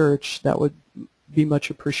search, that would be much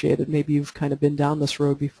appreciated. Maybe you've kind of been down this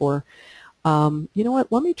road before. You know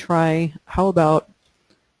what? Let me try, how about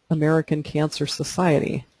American Cancer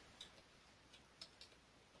Society?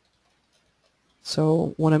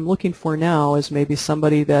 So what I'm looking for now is maybe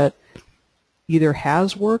somebody that either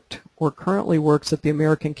has worked or currently works at the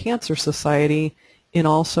American Cancer Society, and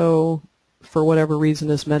also, for whatever reason,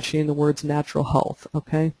 is mentioning the words natural health.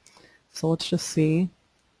 Okay, so let's just see.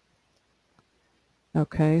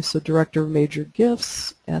 Okay, so Director of Major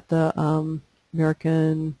Gifts at the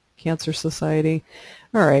American Cancer Society.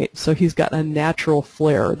 All right, so he's got a natural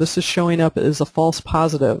flair. This is showing up as a false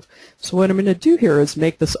positive. So what I'm going to do here is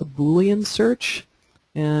make this a Boolean search,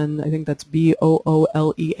 and I think that's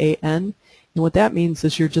B-O-O-L-E-A-N. And what that means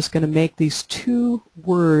is you're just going to make these two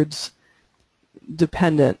words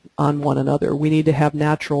dependent on one another. We need to have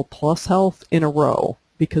natural plus health in a row,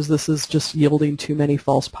 because this is just yielding too many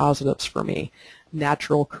false positives for me.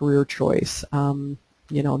 Natural career choice,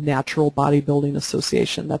 natural bodybuilding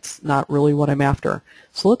association. That's not really what I'm after.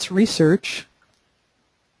 So let's research.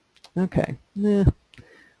 Okay,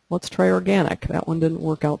 let's try organic. That one didn't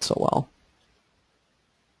work out so well.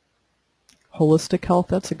 Holistic health,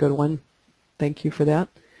 that's a good one. Thank you for that.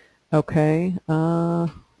 Okay,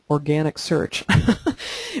 organic search.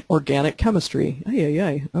 Organic chemistry.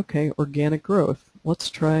 Okay, organic growth. Let's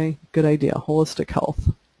try, good idea, holistic health.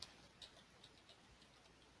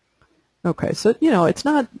 Okay, so, it's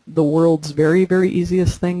not the world's very, very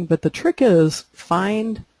easiest thing, but the trick is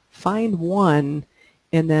find one,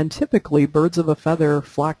 and then typically birds of a feather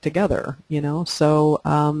flock together,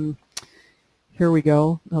 So here we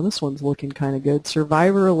go. Now this one's looking kind of good.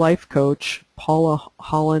 Survivor life coach, Paula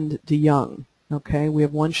Holland DeYoung. Okay, we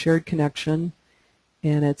have one shared connection,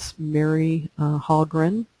 and it's Mary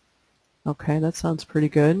Hallgren. Okay, that sounds pretty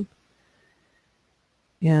good.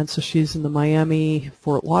 And so she's in the Miami,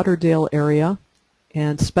 Fort Lauderdale area.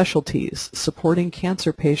 And specialties, supporting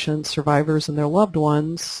cancer patients, survivors, and their loved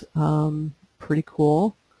ones. Pretty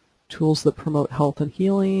cool. Tools that promote health and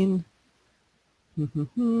healing.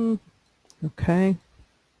 Okay.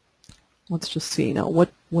 Let's just see now.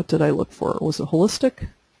 What did I look for? Was it holistic?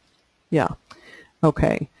 Yeah.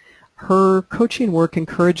 Okay. Her coaching work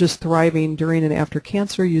encourages thriving during and after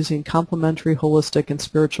cancer using complementary, holistic, and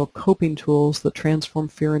spiritual coping tools that transform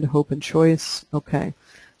fear into hope and choice. Okay.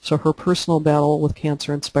 So her personal battle with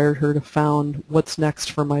cancer inspired her to found What's Next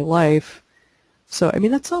for My Life. So, I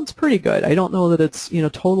mean, that sounds pretty good. I don't know that it's,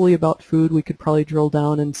 totally about food. We could probably drill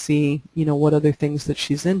down and see, what other things that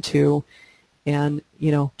she's into and,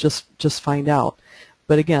 just find out.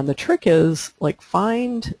 But again, the trick is,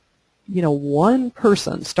 find one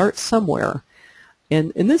person, start somewhere.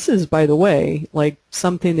 And this is, by the way,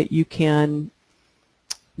 something that you can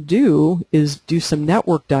do is do some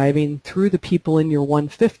network diving through the people in your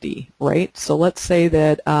 150, right? So let's say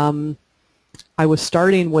that I was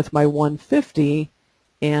starting with my 150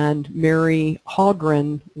 and Mary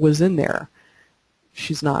Hallgren was in there.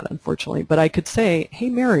 She's not, unfortunately, but I could say, hey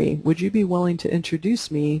Mary, would you be willing to introduce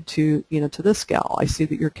me to to this gal? I see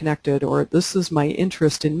that you're connected, or this is my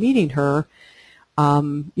interest in meeting her.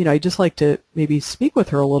 I'd just like to maybe speak with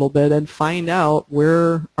her a little bit and find out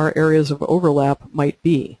where our areas of overlap might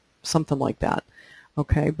be, something like that.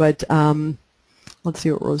 Okay, but let's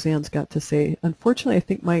see what Roseanne's got to say. Unfortunately, I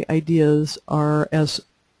think my ideas are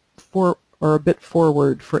a bit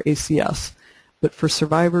forward for ACS. But for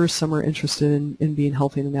survivors, some are interested in being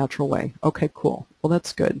healthy in a natural way. Okay, cool. Well,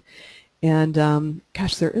 that's good. And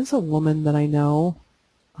gosh, there is a woman that I know.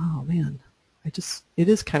 Oh man, it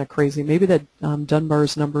is kind of crazy. Maybe that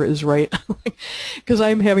Dunbar's number is right, because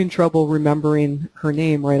I'm having trouble remembering her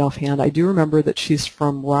name right offhand. I do remember that she's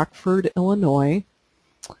from Rockford, Illinois,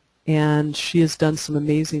 and she has done some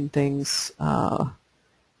amazing things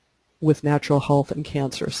with natural health and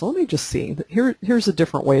cancer. So let me just see. Here's a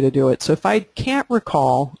different way to do it. So if I can't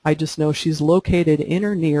recall, I just know she's located in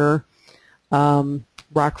or near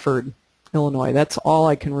Rockford, Illinois. That's all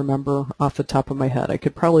I can remember off the top of my head. I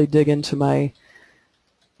could probably dig into my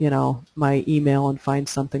my email and find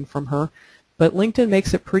something from her. But LinkedIn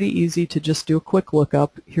makes it pretty easy to just do a quick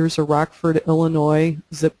lookup. Here's a Rockford, Illinois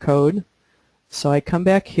zip code. So I come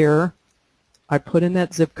back here, I put in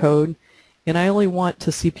that zip code, and I only want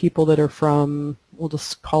to see people that are from, we'll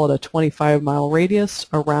just call it a 25-mile radius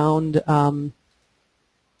around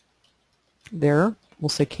there. We'll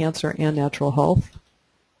say cancer and natural health.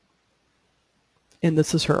 And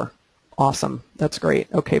this is her. Awesome. That's great.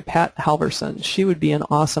 Okay, Pat Halverson. She would be an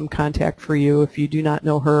awesome contact for you if you do not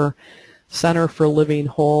know her. Center for Living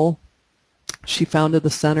Whole. She founded the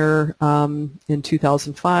center in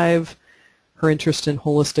 2005. Her interest in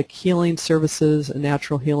holistic healing services and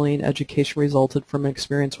natural healing education resulted from an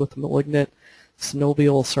experience with malignant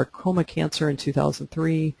synovial sarcoma cancer in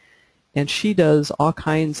 2003. And she does all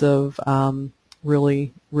kinds of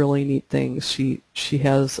really, really neat things. She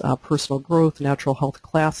has personal growth, natural health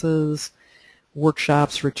classes,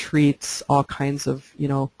 workshops, retreats, all kinds of,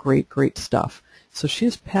 great, great stuff. So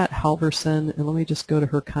she's Pat Halverson, and let me just go to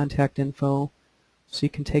her contact info so you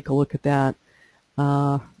can take a look at that.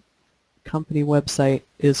 Company website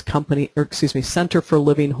is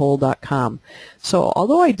centerforlivingwhole.com. So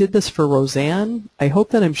although I did this for Roseanne, I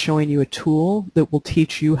hope that I'm showing you a tool that will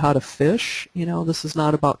teach you how to fish. This is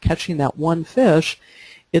not about catching that one fish.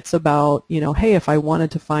 It's about, hey, if I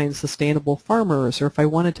wanted to find sustainable farmers, or if I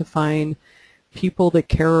wanted to find people that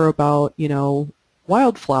care about,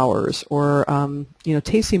 wildflowers, or,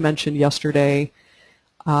 Tacey mentioned yesterday,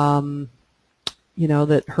 that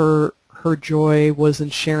her joy was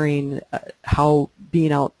in sharing how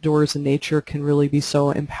being outdoors in nature can really be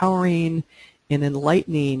so empowering and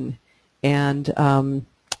enlightening. And I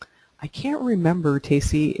can't remember,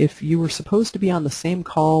 Tacey, if you were supposed to be on the same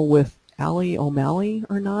call with Allie O'Malley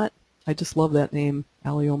or not. I just love that name,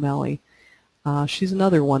 Allie O'Malley. She's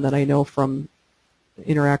another one that I know from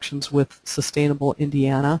interactions with Sustainable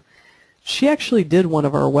Indiana. She actually did one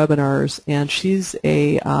of our webinars, and she's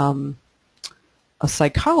a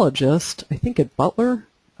psychologist, I think at Butler,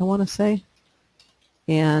 I want to say.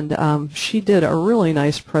 And she did a really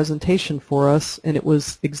nice presentation for us, and it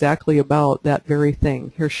was exactly about that very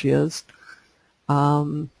thing. Here she is.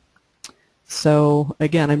 So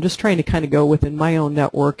again, I'm just trying to kind of go within my own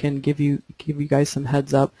network and give you guys some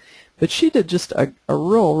heads up. But she did just a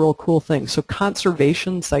real cool thing. So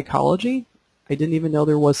conservation psychology, I didn't even know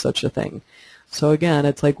there was such a thing. So again,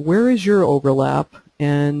 it's like, where is your overlap?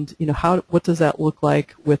 And what does that look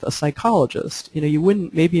like with a psychologist? You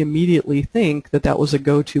wouldn't maybe immediately think that that was a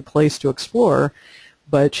go-to place to explore,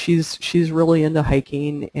 but she's really into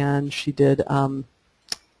hiking, and she did.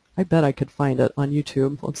 I bet I could find it on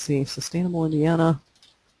YouTube. Let's see, Sustainable Indiana,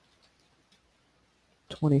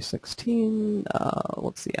 2016.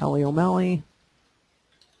 Let's see, Allie O'Malley.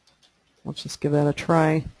 Let's just give that a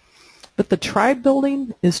try. But the tribe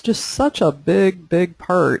building is just such a big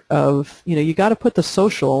part of, you got to put the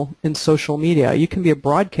social in social media. You can be a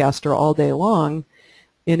broadcaster all day long,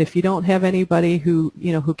 and if you don't have anybody who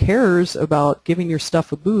cares about giving your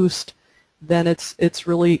stuff a boost, then it's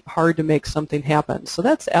really hard to make something happen. So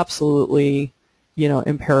that's absolutely,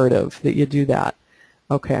 imperative that you do that.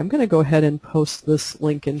 Okay, I'm going to go ahead and post this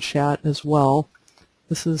link in chat as well.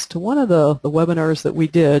 This is to one of the webinars that we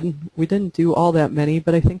did. We didn't do all that many,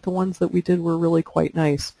 but I think the ones that we did were really quite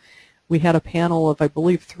nice. We had a panel of, I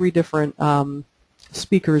believe, 3 different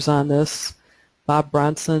speakers on this. Bob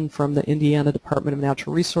Bronson from the Indiana Department of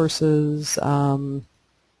Natural Resources,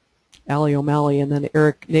 Allie O'Malley, and then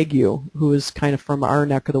Eric Negu, who is kind of from our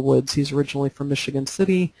neck of the woods. He's originally from Michigan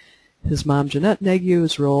City. His mom, Jeanette Negu,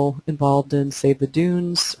 is real involved in Save the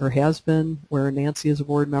Dunes, or has been, where Nancy is a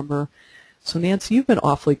board member. So Nancy, you've been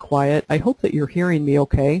awfully quiet. I hope that you're hearing me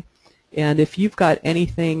okay. And if you've got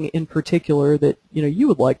anything in particular that you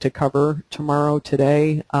would like to cover tomorrow,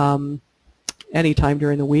 today, anytime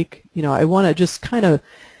during the week, I want to just kind of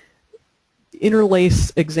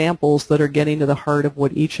interlace examples that are getting to the heart of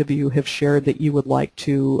what each of you have shared that you would like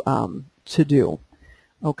to do.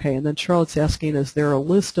 Okay, and then Charlotte's asking, is there a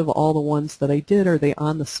list of all the ones that I did? Are they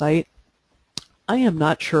on the site? I am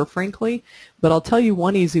not sure, frankly, but I'll tell you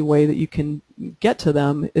one easy way that you can get to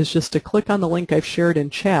them is just to click on the link I've shared in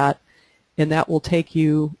chat, and that will take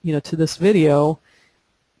you, to this video.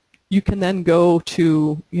 You can then go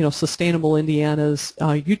to, Sustainable Indiana's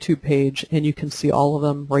YouTube page, and you can see all of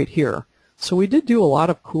them right here. So we did do a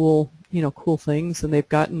lot of cool, cool things, and they've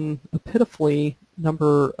gotten a pitifully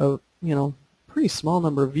number of, pretty small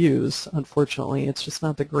number of views. Unfortunately, it's just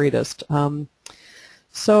not the greatest.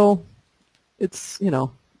 So it's,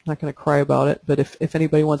 not going to cry about it, but if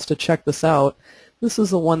anybody wants to check this out, this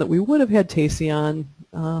is the one that we would have had Tacey on.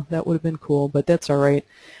 That would have been cool, but that's all right.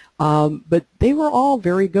 But they were all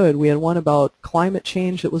very good. We had one about climate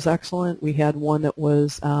change that was excellent. We had one that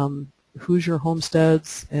was Hoosier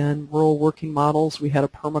homesteads and rural working models. We had a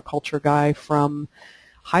permaculture guy from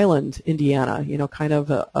Highland, Indiana, you know, kind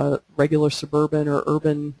of a regular suburban or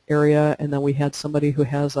urban area, and then we had somebody who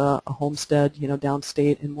has a homestead, you know,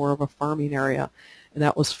 downstate in more of a farming area, and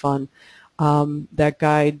that was fun. That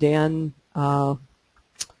guy, Dan, oh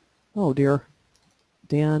dear,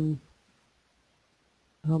 Dan,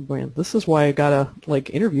 oh man, this is why I gotta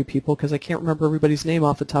like interview people because I can't remember everybody's name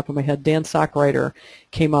off the top of my head. Dan Sockrider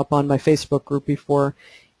came up on my Facebook group before.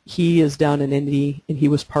 He is down in Indy, and he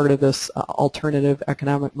was part of this alternative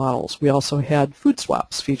economic models. We also had food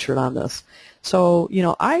swaps featured on this. So, you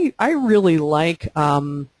know, I really like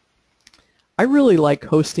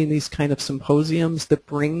hosting these kind of symposiums that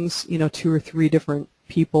brings, you know, 2 or 3 different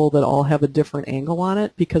people that all have a different angle on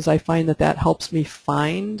it, because I find that that helps me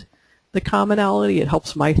find the commonality. It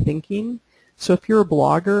helps my thinking. So if you're a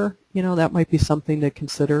blogger, you know, that might be something to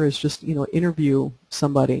consider, is just, you know, interview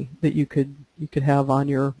somebody that you could have on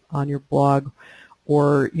your blog,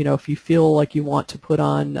 or, you know, if you feel like you want to put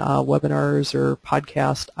on webinars or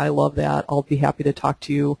podcast, I love that. I'll be happy to talk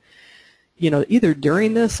to you, you know, either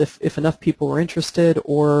during this if enough people are interested,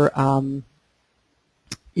 or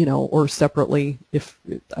you know, or separately if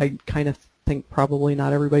I kind of think probably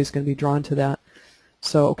not everybody's going to be drawn to that.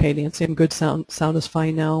 So, okay, Nancy, I'm good. Sound is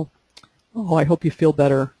fine now. Oh, I hope you feel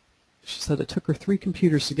better. She said it took her 3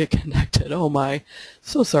 computers to get connected. Oh my,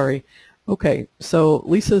 so sorry. Okay, so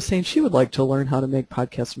Lisa is saying she would like to learn how to make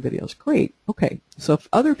podcasts and videos. Great. Okay, so if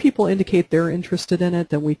other people indicate they're interested in it,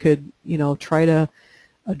 then we could, you know, try to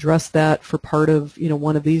address that for part of, you know,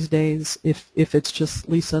 one of these days. If it's just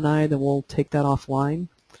Lisa and I, then we'll take that offline.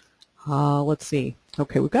 Let's see.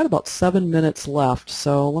 Okay, we've got about 7 minutes left,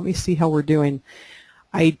 so let me see how we're doing.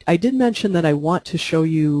 I did mention that I want to show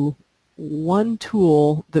you one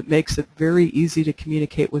tool that makes it very easy to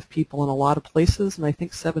communicate with people in a lot of places, and I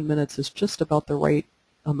think 7 minutes is just about the right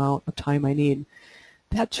amount of time I need.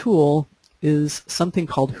 That tool is something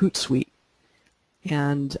called Hootsuite,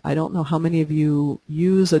 and I don't know how many of you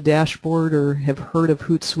use a dashboard or have heard of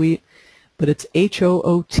Hootsuite, but it's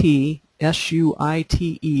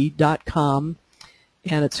HOOTSUITE.com,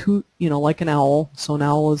 and it's Hoot, you know, like an owl, so an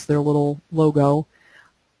owl is their little logo.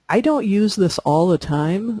 I don't use this all the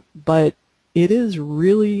time, but it is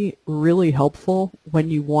really, really helpful when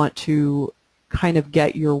you want to kind of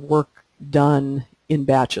get your work done in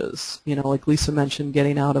batches. You know, like Lisa mentioned,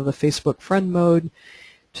 getting out of the Facebook friend mode.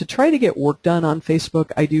 To try to get work done on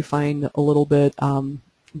Facebook, I do find a little bit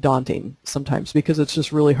daunting sometimes, because it's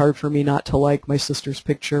just really hard for me not to like my sister's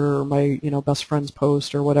picture or my, you know, best friend's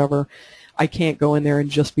post or whatever. I can't go in there and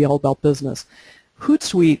just be all about business.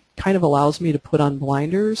 Hootsuite kind of allows me to put on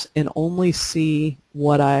blinders and only see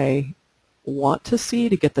what I want to see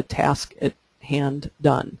to get the task at hand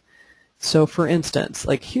done. So for instance,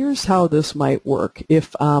 like here's how this might work.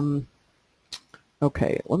 If,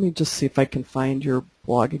 okay, let me just see if I can find your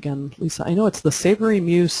blog again, Lisa. I know it's the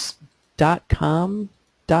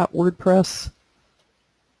savorymuse.com.wordpress.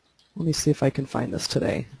 Let me see if I can find this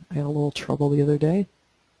today. I had a little trouble the other day.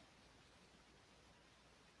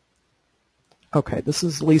 Okay, this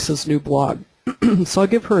is Lisa's new blog. So I'll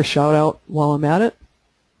give her a shout out while I'm at it.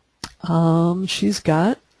 She's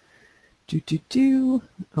got,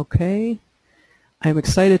 okay. I'm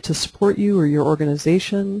excited to support you or your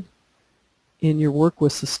organization in your work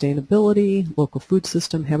with sustainability, local food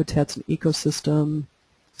system, habitats, and ecosystem.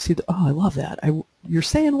 See, oh, I love that. You're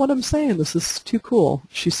saying what I'm saying. This is too cool.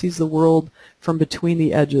 She sees the world from between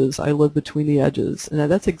the edges. I live between the edges. And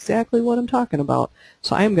that's exactly what I'm talking about.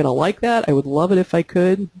 So I am going to like that. I would love it if I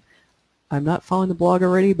could. I'm not following the blog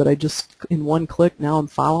already, but I just, in one click, now I'm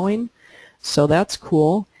following. So that's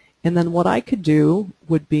cool. And then what I could do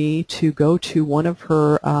would be to go to one of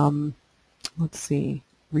her, let's see,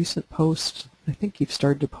 recent posts. I think you've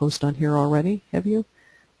started to post on here already, have you?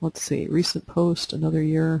 Let's see, recent post, another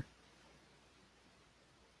year.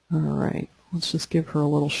 All right, let's just give her a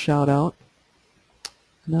little shout out.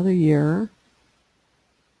 Another year.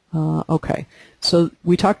 Okay, so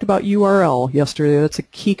we talked about URL yesterday. That's a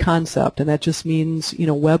key concept, and that just means, you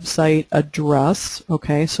know, website address.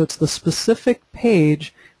 Okay, so it's the specific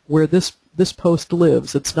page where this post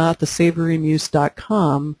lives. It's not the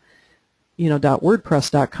savorymuse.com, you know,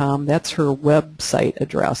 .wordpress.com. That's her website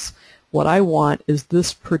address. What I want is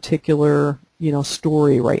this particular, you know,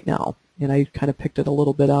 story right now, and I kind of picked it a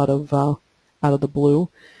little bit out of the blue,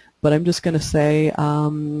 but I'm just going to say,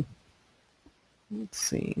 let's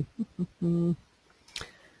see, let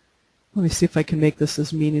me see if I can make this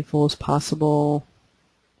as meaningful as possible.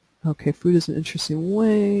 Okay, food is an interesting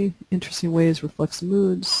way. Interesting ways reflects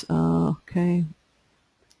moods. Okay,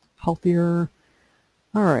 healthier.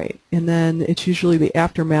 All right, and then it's usually the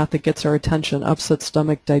aftermath that gets our attention: upset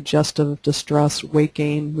stomach, digestive distress, weight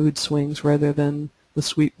gain, mood swings, rather than the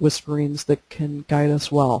sweet whisperings that can guide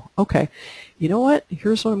us well. Okay, you know what?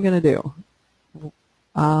 Here's what I'm going to do.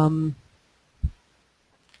 All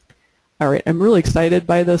right, I'm really excited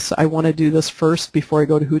by this. I want to do this first before I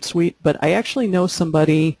go to Hootsuite, but I actually know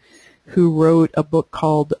somebody who wrote a book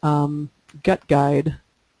called Gut Guide.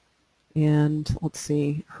 And let's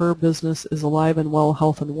see, her business is Alive and Well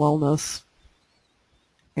Health and Wellness.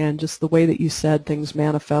 And just the way that you said things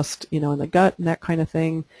manifest, you know, in the gut and that kind of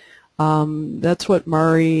thing. That's what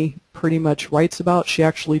Mari pretty much writes about. She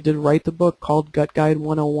actually did write the book called Gut Guide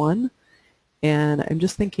 101. And I'm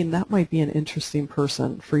just thinking that might be an interesting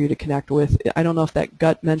person for you to connect with. I don't know if that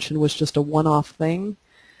gut mention was just a one-off thing,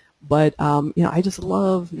 but you know, I just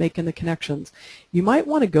love making the connections. You might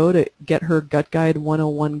want to go to get her Gut Guide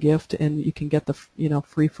 101 gift, and you can get the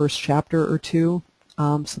free first chapter or two.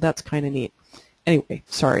 So that's kind of neat. Anyway,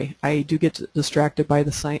 sorry, I do get distracted by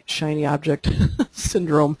the shiny object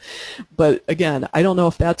syndrome. But again, I don't know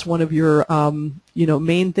if that's one of your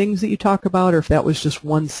main things that you talk about, or if that was just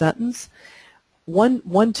one sentence.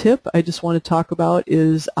 One tip I just want to talk about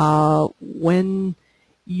is when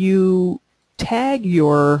you tag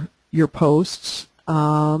your posts.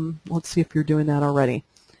 Let's see if you're doing that already.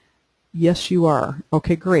 Yes, you are.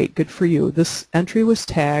 Okay, great. Good for you. This entry was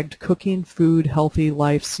tagged Cooking, Food, Healthy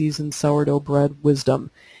Life, Seasoned Sourdough Bread,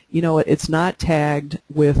 Wisdom. You know, it's not tagged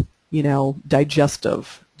with,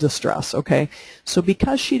 digestive distress, okay? So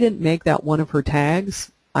because she didn't make that one of her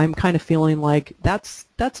tags, I'm kind of feeling like that's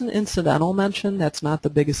an incidental mention. That's not the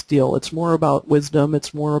biggest deal. It's more about wisdom.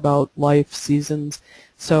 It's more about life, seasons.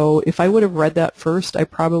 So if I would have read that first, I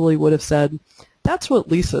probably would have said, that's what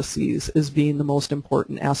Lisa sees as being the most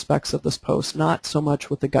important aspects of this post, not so much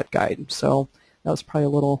with the gut guide. So that was probably a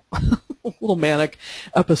little, little manic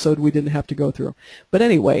episode we didn't have to go through. But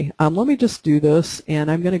anyway, let me just do this, and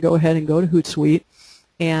I'm going to go ahead and go to Hootsuite,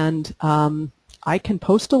 and I can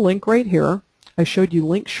post a link right here. I showed you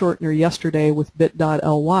link shortener yesterday with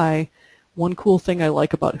bit.ly. One cool thing I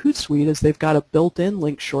like about Hootsuite is they've got a built-in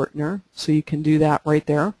link shortener, so you can do that right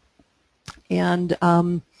there. And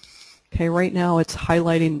okay, right now it's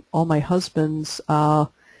highlighting all my husband's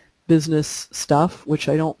business stuff, which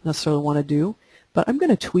I don't necessarily want to do. But I'm going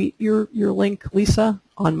to tweet your link, Lisa,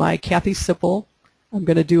 on my Kathy Sipple. I'm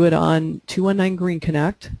going to do it on 219 Green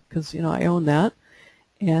Connect because I own that.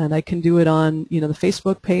 And I can do it on, the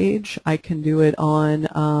Facebook page. I can do it on,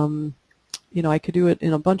 I could do it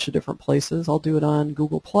in a bunch of different places. I'll do it on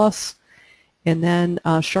Google+. And then,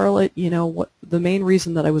 Charlotte, what the main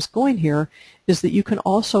reason that I was going here is that you can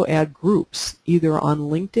also add groups, either on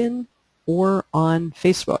LinkedIn or on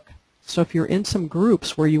Facebook. So if you're in some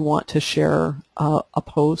groups where you want to share a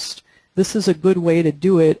post, this is a good way to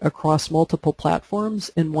do it across multiple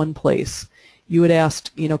platforms in one place. You would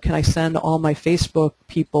ask, can I send all my Facebook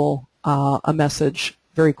people a message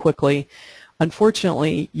very quickly?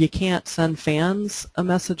 Unfortunately, you can't send fans a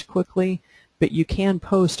message quickly, but you can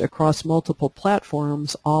post across multiple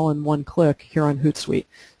platforms all in one click here on Hootsuite.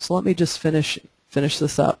 So let me just finish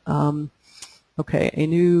this up. Okay, a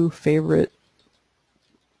new favorite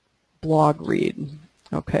blog read.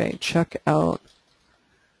 Okay, check out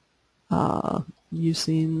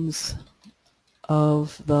musings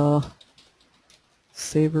of the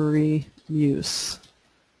Savory Muse,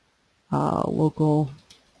 local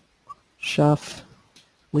chef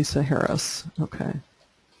Lisa Harris. Okay.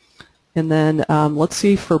 And then let's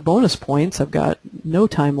see for bonus points. I've got no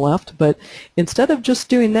time left, but instead of just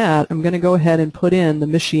doing that, I'm going to go ahead and put in the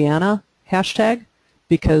Michiana hashtag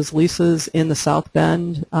because Lisa's in the South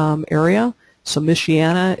Bend area. So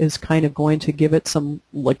Michiana is kind of going to give it some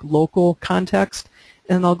local context.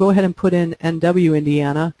 And I'll go ahead and put in NW,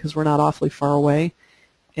 Indiana, because we're not awfully far away.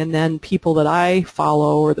 And then people that I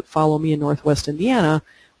follow or that follow me in Northwest Indiana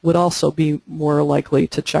would also be more likely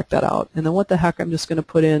to check that out. And then what the heck, I'm just going to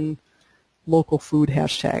put in local food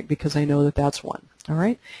hashtag because I know that that's one. All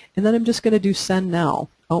right. And then I'm just going to do send now.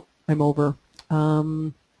 Oh, I'm over.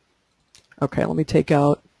 Okay, let me take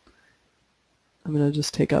out, I'm going to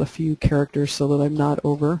just take out a few characters so that I'm not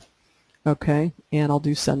over. Okay, and I'll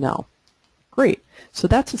do send now. Great. So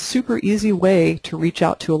that's a super easy way to reach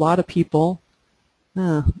out to a lot of people.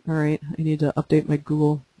 All right, I need to update my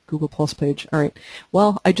Google Plus page. All right.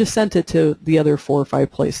 Well, I just sent it to the other 4 or 5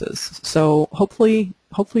 places. So hopefully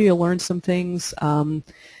you'll learn some things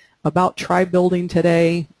about tribe building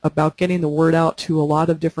today, about getting the word out to a lot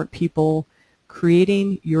of different people,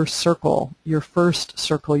 creating your circle, your first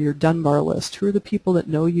circle, your Dunbar list. Who are the people that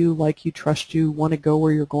know you, like you, trust you, want to go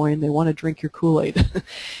where you're going, they want to drink your Kool-Aid?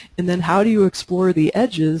 And then how do you explore the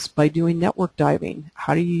edges? By doing network diving.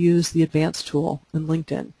 How do you use the advanced tool in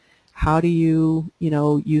LinkedIn? How do you,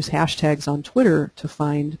 use hashtags on Twitter to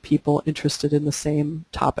find people interested in the same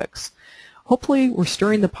topics? Hopefully we're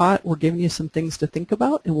stirring the pot, we're giving you some things to think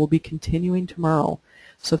about, and we'll be continuing tomorrow.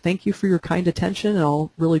 So thank you for your kind attention, and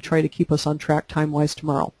I'll really try to keep us on track time-wise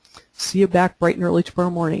tomorrow. See you back bright and early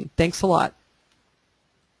tomorrow morning. Thanks a lot.